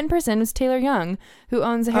never met in person? It was Taylor Young, who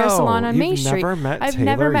owns a hair salon on Main Street. I've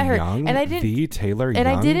never met her. Young? And I didn't. The Taylor Young? And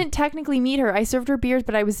I didn't technically meet her. I served her beers,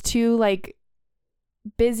 but I was too like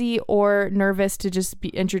busy or nervous to just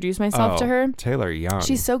introduce myself to her. Taylor Young.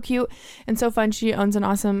 She's so cute and so fun. She owns an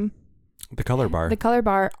awesome The Color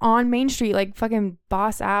Bar on Main Street, like fucking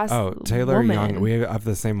boss ass. Oh, Taylor woman. Young. We have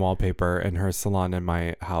the same wallpaper in her salon in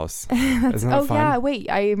my house. Isn't that fun? Yeah, wait,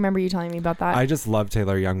 I remember you telling me about that. I just love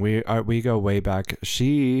Taylor Young. We go way back.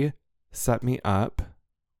 She set me up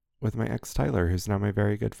with my ex Tyler, who's now my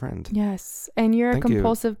very good friend. Yes, and you're a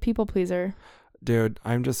compulsive people pleaser. Dude,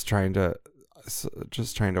 I'm just trying to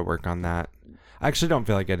work on that. I actually don't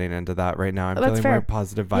feel like getting into that right now. I'm feeling more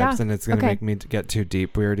positive vibes, and it's going to make me get too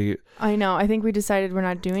deep. I know. I think we decided we're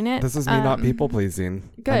not doing it. This is me not people pleasing.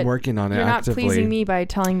 Good. I'm working on it You're actively. You're not pleasing me by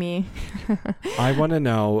telling me. I want to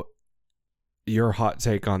know your hot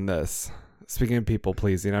take on this. Speaking of people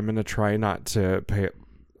pleasing, I'm going to try not to pay.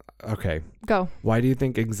 Okay. Go. Why do you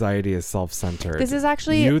think anxiety is self-centered? This is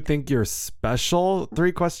actually... You think you're special?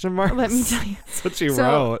 3 question marks? Let me tell you. That's what you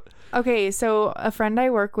wrote. Okay, so a friend I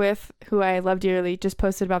work with, who I love dearly, just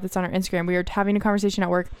posted about this on our Instagram. We were having a conversation at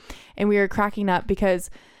work, and we were cracking up because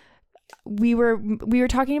we were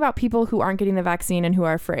talking about people who aren't getting the vaccine and who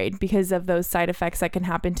are afraid because of those side effects that can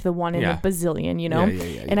happen to the one in a bazillion, you know?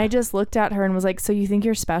 Yeah. And I just looked at her and was like, so you think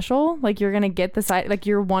you're special? Like you're going to get the side, like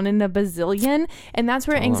you're one in a bazillion? And that's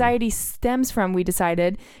where anxiety stems from, we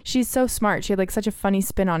decided. She's so smart. She had like such a funny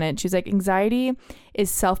spin on it. She's like, anxiety is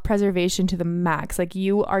self-preservation to the max. Like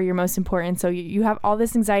you are your most important. So you have all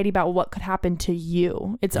this anxiety about what could happen to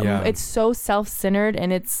you. It's so self-centered,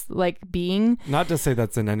 and it's like being... Not to say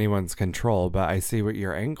that's in anyone's control, but I see what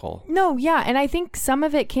your angle. No, yeah. And I think some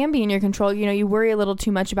of it can be in your control. You know, you worry a little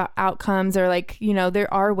too much about outcomes, or like, you know,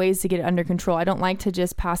 there are ways to get it under control. I don't like to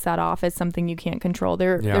just pass that off as something you can't control.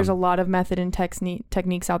 There's a lot of method and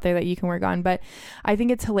techniques out there that you can work on. But I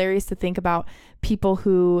think it's hilarious to think about people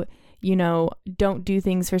who, you know, don't do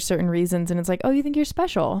things for certain reasons, and it's like, oh, you think you're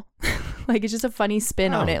special. Like it's just a funny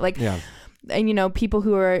spin on it. Like, and you know, people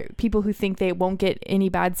who think they won't get any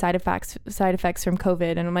bad side effects from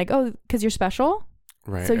COVID, and I'm like, oh, because you're special,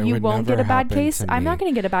 right? So you won't get a bad case. I'm not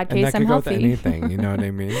going to get a bad case. I'm healthy. Go with anything, you know what I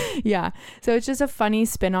mean? Yeah. So it's just a funny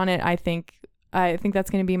spin on it. I think that's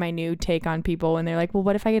going to be my new take on people when they're like, well,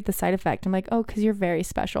 what if I get the side effect? I'm like, oh, because you're very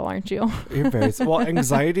special, aren't you? You're very well.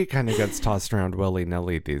 Anxiety kind of gets tossed around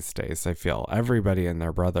willy-nilly these days. I feel everybody and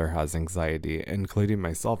their brother has anxiety, including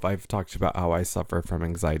myself. I've talked about how I suffer from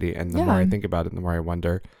anxiety, and the more I think about it, the more I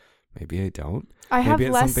wonder, maybe I don't. Maybe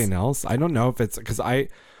it's something else. I don't know if it's because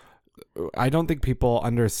I don't think people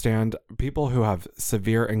understand people who have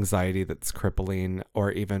severe anxiety that's crippling,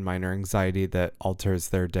 or even minor anxiety that alters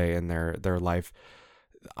their day and their life.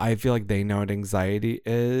 I feel like they know what anxiety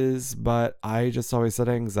is, but I just always said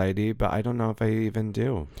anxiety, but I don't know if I even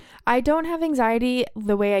do. I don't have anxiety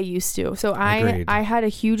the way I used to. So I had a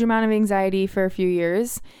huge amount of anxiety for a few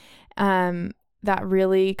years. That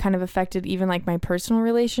really kind of affected even like my personal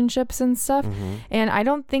relationships and stuff. Mm-hmm. And I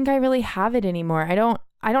don't think I really have it anymore. I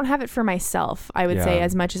don't have it for myself, I would say,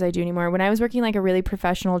 as much as I do anymore. When I was working like a really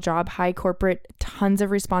professional job, high corporate, tons of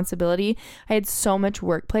responsibility, I had so much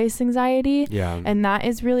workplace anxiety. Yeah. And that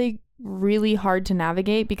is really, really hard to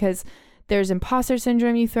navigate because there's imposter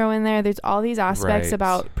syndrome you throw in there. There's all these aspects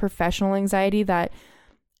about professional anxiety that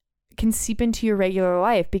can seep into your regular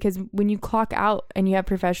life, because when you clock out and you have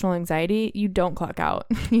professional anxiety, you don't clock out.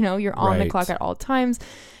 You know, you're on the clock at all times.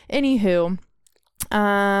 Anywho,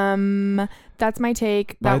 that's my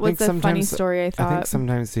take. That was a funny story, I thought. I think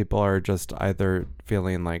sometimes people are just either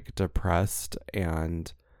feeling like depressed,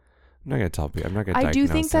 and I'm not going to tell people. I'm not going to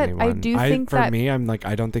diagnose anyone. For me, I'm like,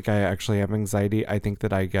 I don't think I actually have anxiety. I think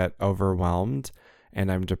that I get overwhelmed and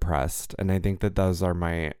I'm depressed. And I think that those are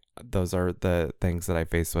the things that I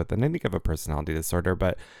face with. And I think I have a personality disorder,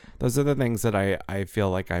 but those are the things that I feel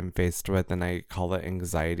like I'm faced with, and I call it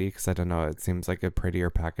anxiety because I don't know, it seems like a prettier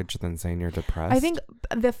package than saying you're depressed. I think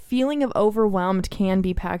the feeling of overwhelmed can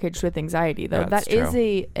be packaged with anxiety, though. That is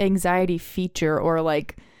a anxiety feature, or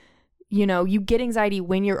like, you get anxiety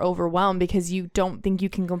when you're overwhelmed because you don't think you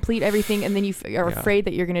can complete everything, and then you are afraid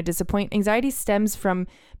that you're going to disappoint. Anxiety stems from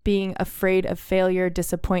being afraid of failure,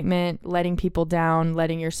 disappointment, letting people down,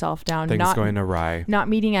 letting yourself down, things going awry, not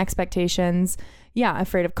meeting expectations. Yeah,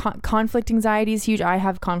 afraid of conflict anxiety is huge. I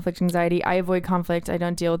have conflict anxiety. I avoid conflict. I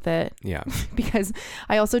don't deal with it. Yeah, because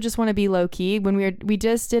I also just want to be low key. When we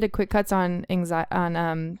just did a quick cuts on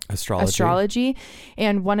astrology,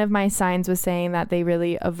 and one of my signs was saying that they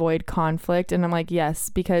really avoid conflict, and I'm like, yes,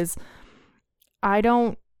 because I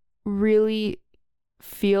don't really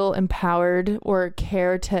feel empowered or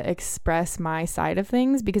care to express my side of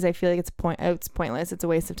things because I feel like it's pointless. It's a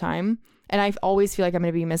waste of time. And I always feel like I'm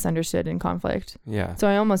going to be misunderstood in conflict. Yeah. So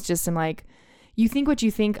I almost just am like, you think what you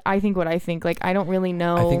think, I think what I think. Like, I don't really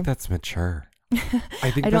know. I think that's mature. I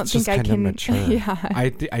think that's just kind of mature. Yeah.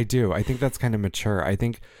 I do. I think that's kind of mature. I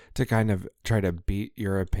think to kind of try to beat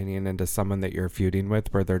your opinion into someone that you're feuding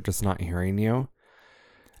with where they're just not hearing you.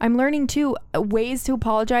 I'm learning too ways to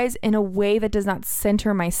apologize in a way that does not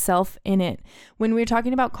center myself in it. When we're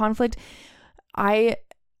talking about conflict, I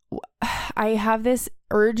have this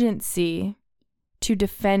urgency to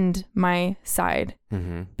defend my side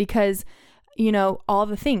because, all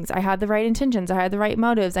the things, I had the right intentions, I had the right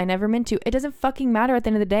motives, I never meant to. It doesn't fucking matter at the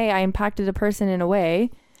end of the day. I impacted a person in a way.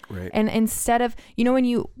 Right. And instead of, when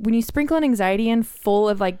you sprinkle an anxiety in full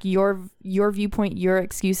of like your viewpoint, your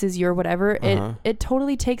excuses, your whatever, it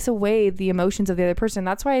totally takes away the emotions of the other person.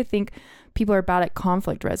 That's why I think people are bad at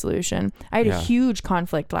conflict resolution. I had a huge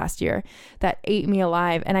conflict last year that ate me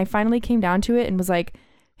alive. And I finally came down to it and was like,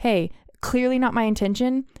 hey, clearly not my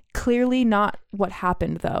intention. Clearly not what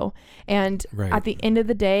happened though. And at the end of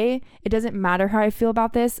the day, it doesn't matter how I feel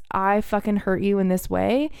about this. I fucking hurt you in this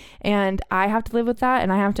way. And I have to live with that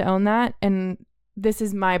and I have to own that. And this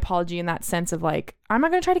is my apology in that sense of like, I'm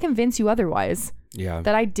not going to try to convince you otherwise. Yeah.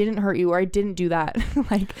 That I didn't hurt you or I didn't do that.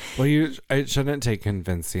 Well, it shouldn't take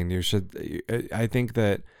convincing. I think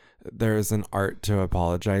that there is an art to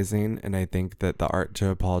apologizing. And I think that the art to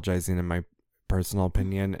apologizing, in my personal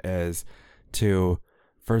opinion, is to,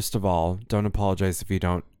 first of all, don't apologize if you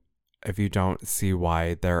don't see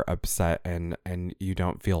why they're upset and you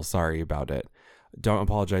don't feel sorry about it. Don't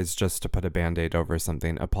apologize just to put a Band-Aid over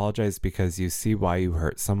something. Apologize because you see why you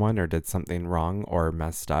hurt someone or did something wrong or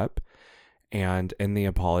messed up. And in the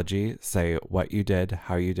apology, say what you did,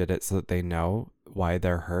 how you did it, so that they know why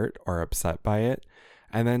they're hurt or upset by it.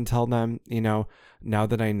 And then tell them, now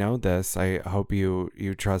that I know this, I hope you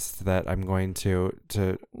trust that I'm going to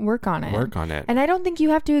work on it. And I don't think you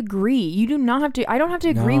have to agree. You do not have to. I don't have to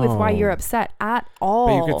agree with why you're upset at all.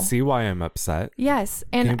 But you could see why I'm upset. Yes.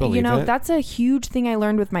 And that's a huge thing I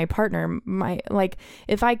learned with my partner.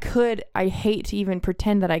 If I could, I hate to even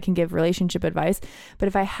pretend that I can give relationship advice, but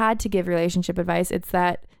if I had to give relationship advice, it's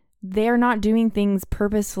that they're not doing things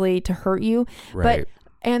purposefully to hurt you. Right.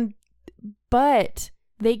 But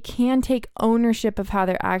they can take ownership of how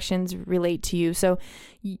their actions relate to you. So,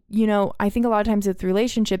 I think a lot of times with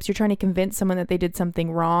relationships, you're trying to convince someone that they did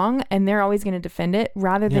something wrong and they're always going to defend it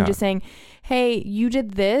rather than just saying, hey, you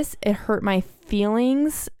did this. It hurt my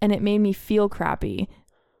feelings and it made me feel crappy.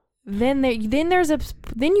 Then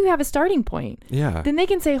you have a starting point. Yeah. Then they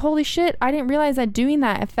can say, holy shit, I didn't realize that doing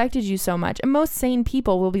that affected you so much. And most sane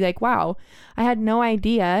people will be like, wow, I had no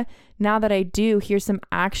idea. Now that I do, here's some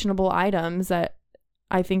actionable items that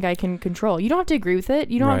I think I can control. You don't have to agree with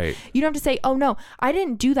it. You don't have to say, oh no, I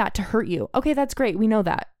didn't do that to hurt you. Okay, that's great. We know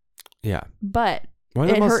that. Yeah. But one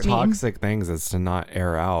of the most toxic things is to not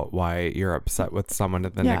air out why you're upset with someone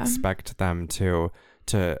and then expect them to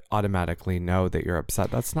automatically know that you're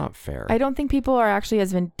upset. That's not fair. I don't think people are actually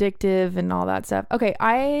as vindictive and all that stuff. Okay,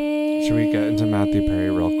 should we get into Matthew Perry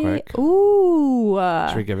real quick? Ooh.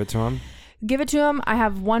 Should we give it to him? Give it to him. I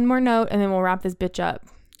have one more note and then we'll wrap this bitch up.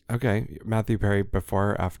 Okay. Matthew Perry,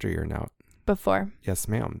 before or after your note? Before. Yes,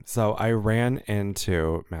 ma'am. So I ran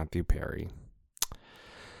into Matthew Perry.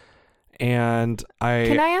 And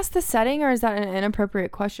Can I ask the setting or is that an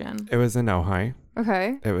inappropriate question? It was in Ojai.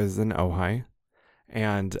 Okay. It was in Ojai.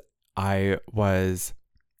 And I was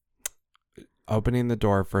opening the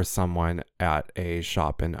door for someone at a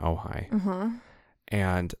shop in Ojai.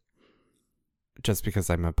 And just because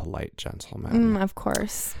I'm a polite gentleman. Of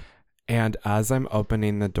course. And as I'm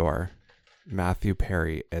opening the door, Matthew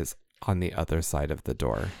Perry is on the other side of the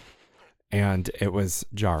door. And it was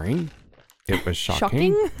jarring. It was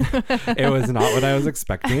shocking. It was not what I was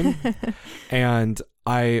expecting. And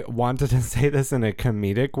I wanted to say this in a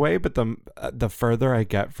comedic way, but the further I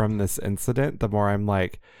get from this incident, the more I'm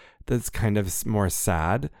like, that's kind of more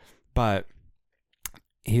sad. But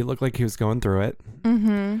he looked like he was going through it.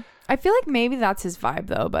 I feel like maybe that's his vibe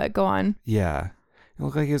though, but go on. Yeah. It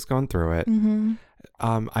looked like he was going through it. Mm-hmm.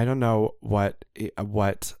 I don't know what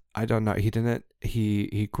I don't know.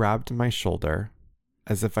 He grabbed my shoulder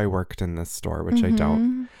as if I worked in this store, which I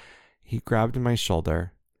don't. He grabbed my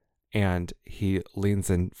shoulder and he leans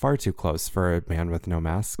in far too close for a man with no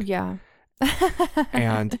mask. Yeah.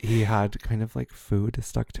 And he had kind of like food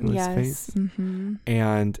stuck to his face. Mm-hmm.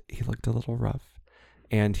 And he looked a little rough.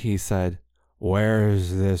 And he said,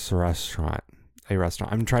 "Where's this restaurant?" A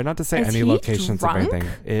restaurant. I'm trying not to say any locations drunk? of anything.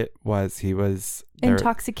 He was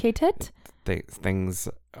intoxicated. Things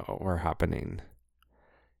were happening.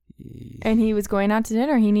 And he was going out to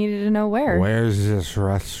dinner. He needed to know where. Where's this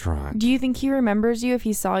restaurant? Do you think he remembers you if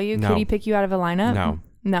he saw you? No. Could he pick you out of a lineup?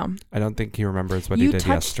 No. I don't think he remembers what he did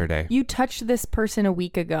yesterday. You touched this person a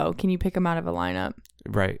week ago. Can you pick him out of a lineup?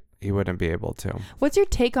 Right. He wouldn't be able to. What's your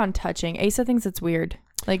take on touching? Asa thinks it's weird.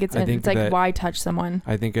 Like it's like why touch someone?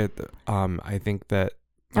 I think that I'm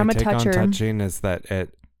a take toucher. On touching is that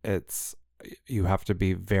it's you have to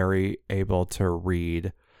be very able to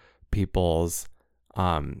read people's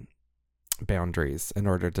boundaries in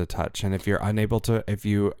order to touch. And if you're unable to, if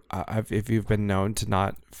you've been known to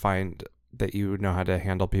not find that you know how to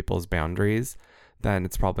handle people's boundaries, then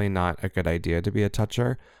it's probably not a good idea to be a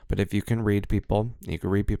toucher. But if you can read people, you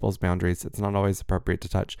can read people's boundaries, it's not always appropriate to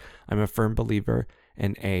touch. I'm a firm believer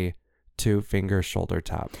in a 2-finger shoulder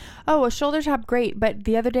tap. Oh, a shoulder tap, great. But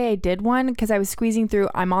the other day I did one because I was squeezing through.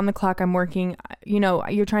 I'm on the clock. I'm working. You know,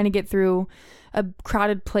 you're trying to get through a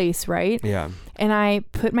crowded place, right? Yeah. And I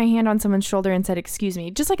put my hand on someone's shoulder and said, "Excuse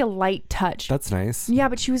me," just like a light touch. That's nice. Yeah,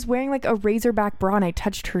 but she was wearing like a razorback bra and I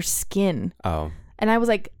touched her skin. Oh. And I was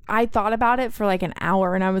like, I thought about it for like an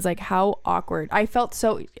hour and I was like, how awkward. I felt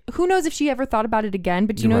so, who knows if she ever thought about it again,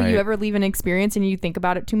 but you ever leave an experience and you think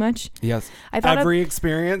about it too much? Yes. Every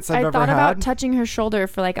experience I've ever had. I thought about touching her shoulder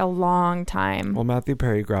for like a long time. Well, Matthew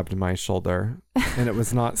Perry grabbed my shoulder and it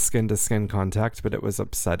was not skin to skin contact, but it was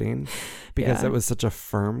upsetting because it was such a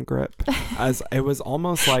firm grip. As it was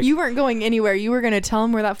almost like you weren't going anywhere. You were going to tell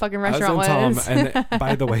him where that fucking restaurant was. And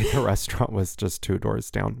by the way, the restaurant was just 2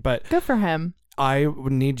 doors down, but good for him. I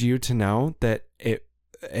would need you to know that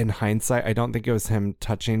in hindsight, I don't think it was him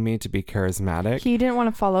touching me to be charismatic. He didn't want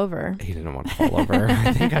to fall over.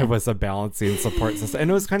 I think I was a balancing support system. And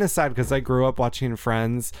it was kind of sad because I grew up watching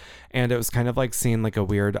Friends and it was kind of like seeing like a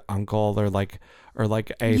weird uncle or like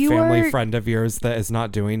a family friend of yours that is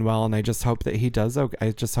not doing well. And I just hope that he does okay.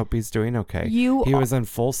 I just hope he's doing okay. He was in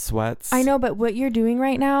full sweats. I know, but what you're doing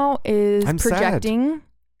right now is projecting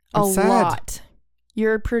a lot.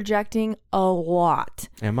 You're projecting a lot.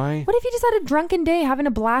 Am I? What if he just had a drunken day, having a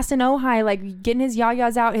blast in Ojai, like getting his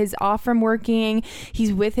yayas out, he's off from working,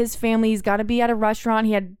 he's with his family, he's got to be at a restaurant,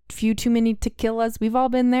 he had a few too many tequilas. We've all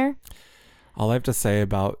been there. All I have to say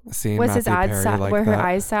about seeing was Matthew his eyes Perry sad? like Were that, her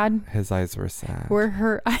eyes sad? His eyes were sad. Were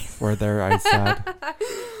her eyes? Were their eyes sad?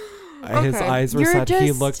 His eyes were sad.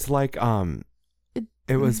 He looked like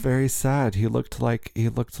it was very sad. He looked like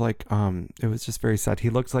it was just very sad. He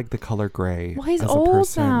looked like the color gray. Well, he's as old a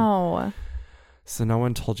person. now. So no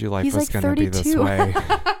one told you life he's was like going to be this way.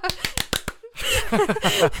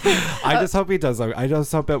 I just hope he does. I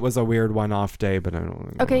just hope it was a weird one-off day, but I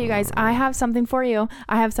don't. Okay, you guys, I have something for you.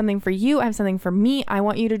 I have something for you. I have something for me. I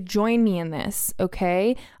want you to join me in this.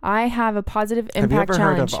 Okay, I have a positive impact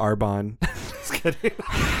challenge. Have you ever heard of Arbonne? Just kidding.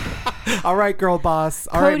 All right, girl boss.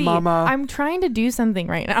 All Cody, right, mama. I'm trying to do something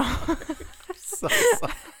right now. So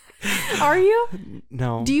sorry. Are you?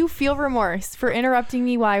 No. Do you feel remorse for interrupting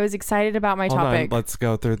me while I was excited about my topic? Let's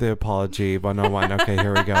go through the apology 101. Okay,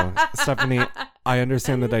 here we go. Stephanie, I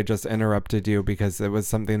understand that I just interrupted you because it was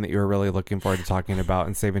something that you were really looking forward to talking about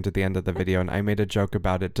and saving to the end of the video. And I made a joke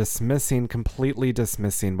about it, completely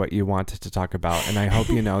dismissing what you wanted to talk about. And I hope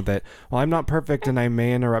you know that while I'm not perfect and I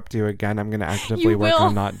may interrupt you again, I'm going to actively work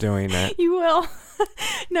on not doing it. You will.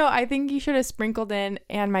 No, I think you should have sprinkled in,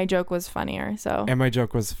 and my joke was funnier. And my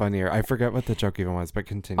joke was funnier. I forget what the joke even was, but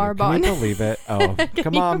continue. Arbonne. Can you believe it? Oh,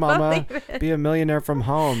 come on, mama. Be a millionaire from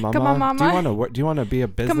home, mama. Come on, mama. Do you want to be a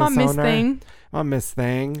business owner? Come on, Miss Thing. Come on, Miss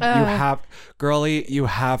Thing. You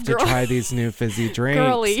have to try these new fizzy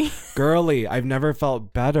drinks. Girly. I've never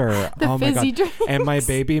felt better. Oh my God. Drinks. And my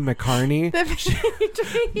baby McCartney. The fizzy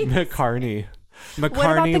drinks. McCartney. What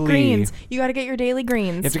about the greens? You got to get your daily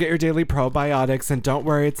greens. You have to get your daily probiotics, and don't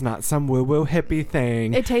worry, it's not some woo-woo hippie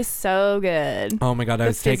thing. It tastes so good. Oh my God, I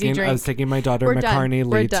was taking my daughter McCartney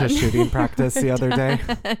Lee to shooting practice the other day.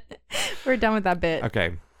 We're done with that bit.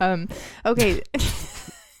 Okay. Okay.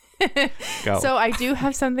 Go. So I do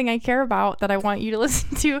have something I care about that I want you to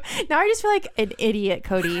listen to. Now I just feel like an idiot,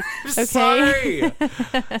 Cody. Okay. Sorry.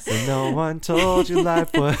 So no one told you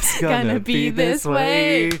life was gonna be this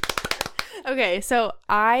way. Okay, so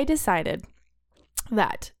I decided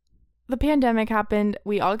that the pandemic happened.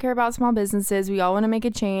 We all care about small businesses. We all want to make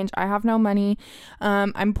a change. I have no money.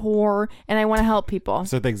 I'm poor and I want to help people.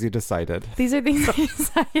 So things you decided. These are things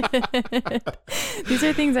I decided. These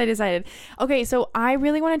are things I decided. Okay, so I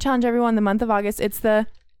really want to challenge everyone the month of August. It's the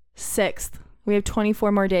 6th. We have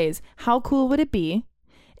 24 more days. How cool would it be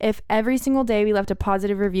if every single day we left a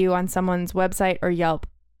positive review on someone's website or Yelp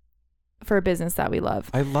for a business that we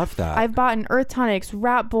love? I love that. I've bought an Earth Tonics,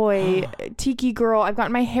 Rat Boy, Tiki Girl. I've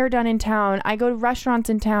gotten my hair done in town. I go to restaurants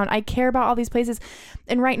in town. I care about all these places.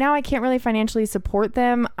 And right now I can't really financially support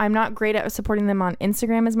them. I'm not great at supporting them on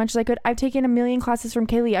Instagram as much as I could. I've taken a million classes from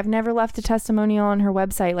Kaylee. I've never left a testimonial on her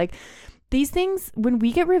website. Like these things, when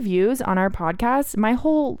we get reviews on our podcast, my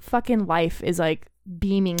whole fucking life is like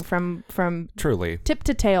beaming from truly tip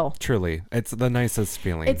to tail. Truly, it's the nicest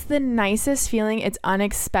feeling. It's the nicest feeling. It's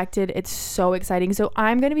unexpected. It's so exciting. So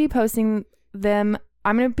I'm going to be posting them.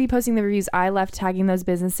 I'm going to be posting the reviews I left, tagging those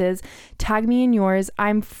businesses. Tag me in yours.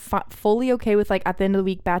 I'm fully okay with like at the end of the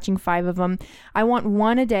week batching 5 of them. I want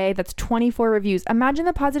one a day. That's 24 reviews. Imagine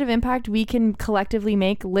the positive impact we can collectively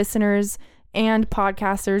make, listeners and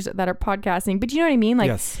podcasters that are podcasting. But you know what I mean? Like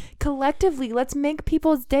yes. Collectively, let's make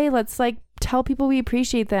people's day. Let's like tell people we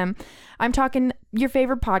appreciate them. I'm talking your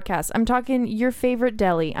favorite podcast. I'm talking your favorite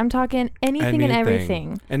deli. I'm talking anything and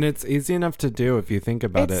everything. And it's easy enough to do if you think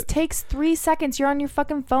about it. It takes 3 seconds. You're on your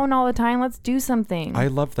fucking phone all the time. Let's do something. I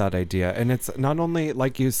love that idea. And it's not only,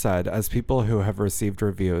 like you said, as people who have received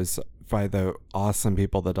reviews by the awesome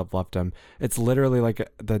people that have left them, it's literally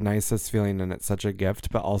like the nicest feeling and it's such a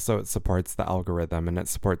gift, but also it supports the algorithm and it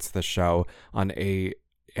supports the show on a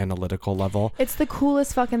analytical level. It's the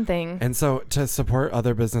coolest fucking thing. And so to support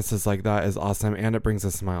other businesses like that is awesome, and it brings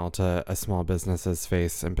a smile to a small business's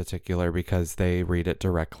face in particular because they read it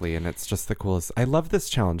directly and it's just the coolest. I love this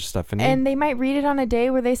challenge, Stephanie. And they might read it on a day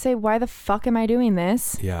where they say, why the fuck am I doing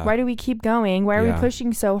this? Yeah. Why do we keep going? Why are we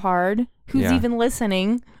pushing so hard? Who's even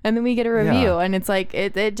listening? And then we get a review and it's like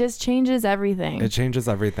it just changes everything. It changes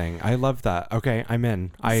everything. I love that. Okay, I'm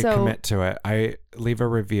in. I commit to it. I leave a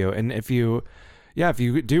review. And if you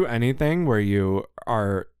do anything where you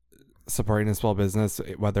are supporting a small business,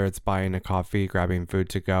 whether it's buying a coffee, grabbing food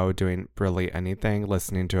to go, doing really anything,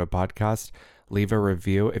 listening to a podcast, leave a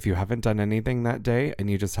review. If you haven't done anything that day and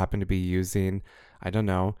you just happen to be using, I don't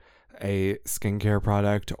know, a skincare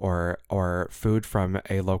product or food from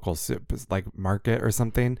a local like market or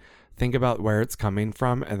something, think about where it's coming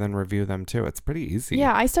from and then review them too. It's pretty easy.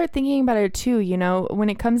 Yeah, I start thinking about it too, you know, when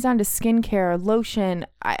it comes down to skincare, lotion,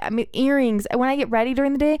 I mean earrings. When I get ready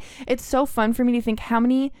during the day, it's so fun for me to think, how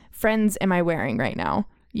many friends am I wearing right now?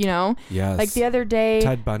 You know? Yes. Like the other day,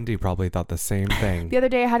 Ted Bundy probably thought the same thing. The other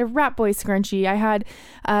day I had a Rat Boy scrunchie. I had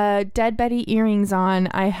Dead Betty earrings on.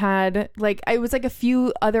 I had it was like a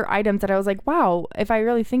few other items that I was like, wow, if I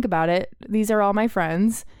really think about it, these are all my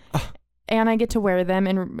friends. And I get to wear them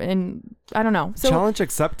and I don't know. So, challenge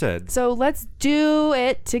accepted. So let's do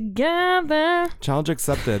it together. Challenge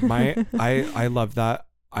accepted. I love that.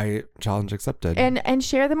 I challenge accepted. And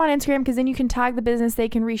share them on Instagram, because then you can tag the business, they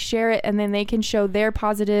can reshare it, and then they can show their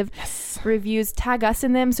positive reviews. Tag us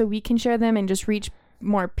in them so we can share them and just reach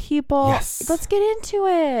more people. Yes. Let's get into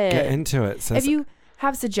it. Get into it. If you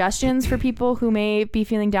have suggestions for people who may be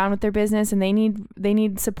feeling down with their business and they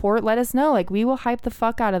need support, let us know. Like, we will hype the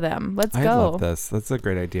fuck out of them. Let's go. I love this. That's a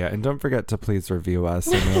great idea. And don't forget to please review us.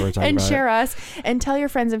 I know we're talking and about share us and tell your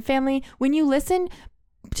friends and family. When you listen,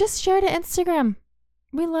 just share to Instagram.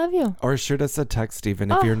 We love you. Or shoot us a text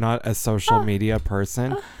even if you're not a social media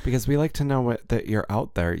person, because we like to know that you're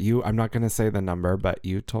out there. I'm not going to say the number, but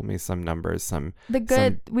you told me some numbers.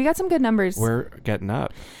 We got some good numbers. We're getting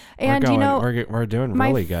up. And we're doing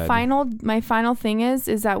really good. My final thing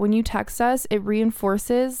is that when you text us, it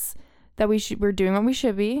reinforces that we're doing what we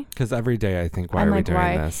should be. Because every day I think, why are we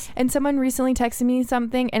doing this? And someone recently texted me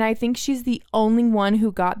something, and I think she's the only one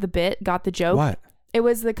who got the joke. What? It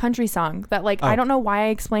was the country song that I don't know why I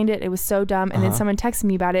explained it. It was so dumb. And then someone texted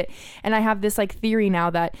me about it. And I have this theory now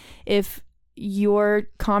that if your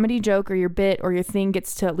comedy joke or your bit or your thing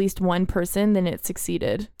gets to at least one person, then it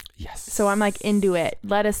succeeded. Yes. So I'm into it.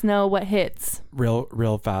 Let us know what hits.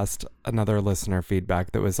 Real fast. Another listener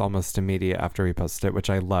feedback that was almost immediate after we posted it, which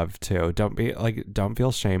I love too. Don't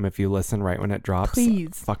feel shame if you listen right when it drops.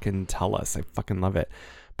 Please. Fucking tell us. I fucking love it.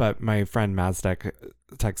 But my friend Mazdek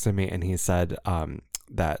texted me and he said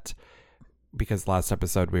that because last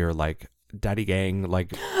episode we were Daddy Gang,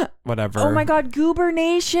 like whatever. Oh my God, Goober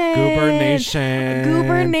Nation. Goober Nation.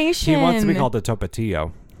 Goober Nation. He wants to be called a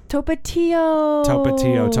Topatillo. Topatillo.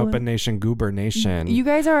 Topa Nation, Goober Nation. You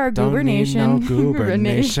guys are our Goober Nation. No Goober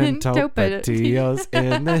Nation. Topatillos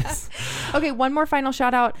in this. Okay, one more final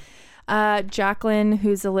shout out. Jacqueline,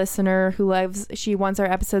 who's a listener she wants our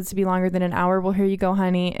episodes to be longer than an hour. Well, here you go,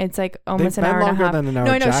 honey. It's like almost an hour and a half. Than an hour,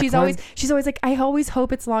 no, I know. Jacqueline? She's always like, I always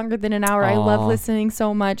hope it's longer than an hour. Aww. I love listening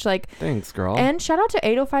so much. Like, thanks, girl. And shout out to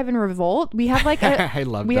 805 and Revolt. We have like I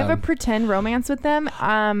love we them. have a pretend romance with them.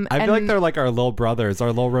 I feel like they're like our little brothers, our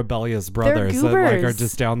little rebellious brothers that like are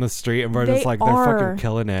just down the street, and we're just like, they're fucking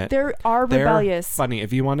killing it. They're rebellious. Funny.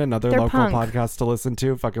 If you want another local podcast to listen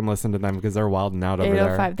to, fucking listen to them because they're wilding out over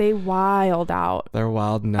there. 805. They wild out. They're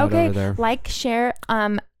wilding out over there. Like, share,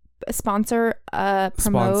 sponsor,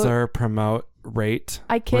 promote, rate.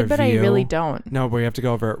 I kid, review. But I really don't. No, we have to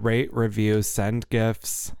go over it. Rate, review, send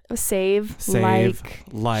gifts. Save,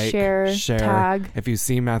 like, share, tag. If you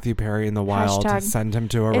see Matthew Perry in the wild, send him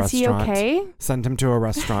to a restaurant. Is he okay? Send him to a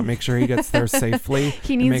restaurant. Make sure he gets there safely.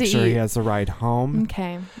 He needs to make sure eat. He has a ride home.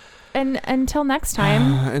 Okay. And until next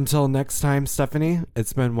time. Stephanie,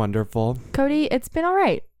 it's been wonderful. Cody, it's been all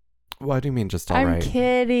right. What do you mean just all right? I'm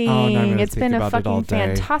kidding. Oh, no, it's been a fucking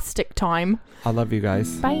fantastic time. I love you guys.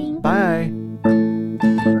 Bye. Bye.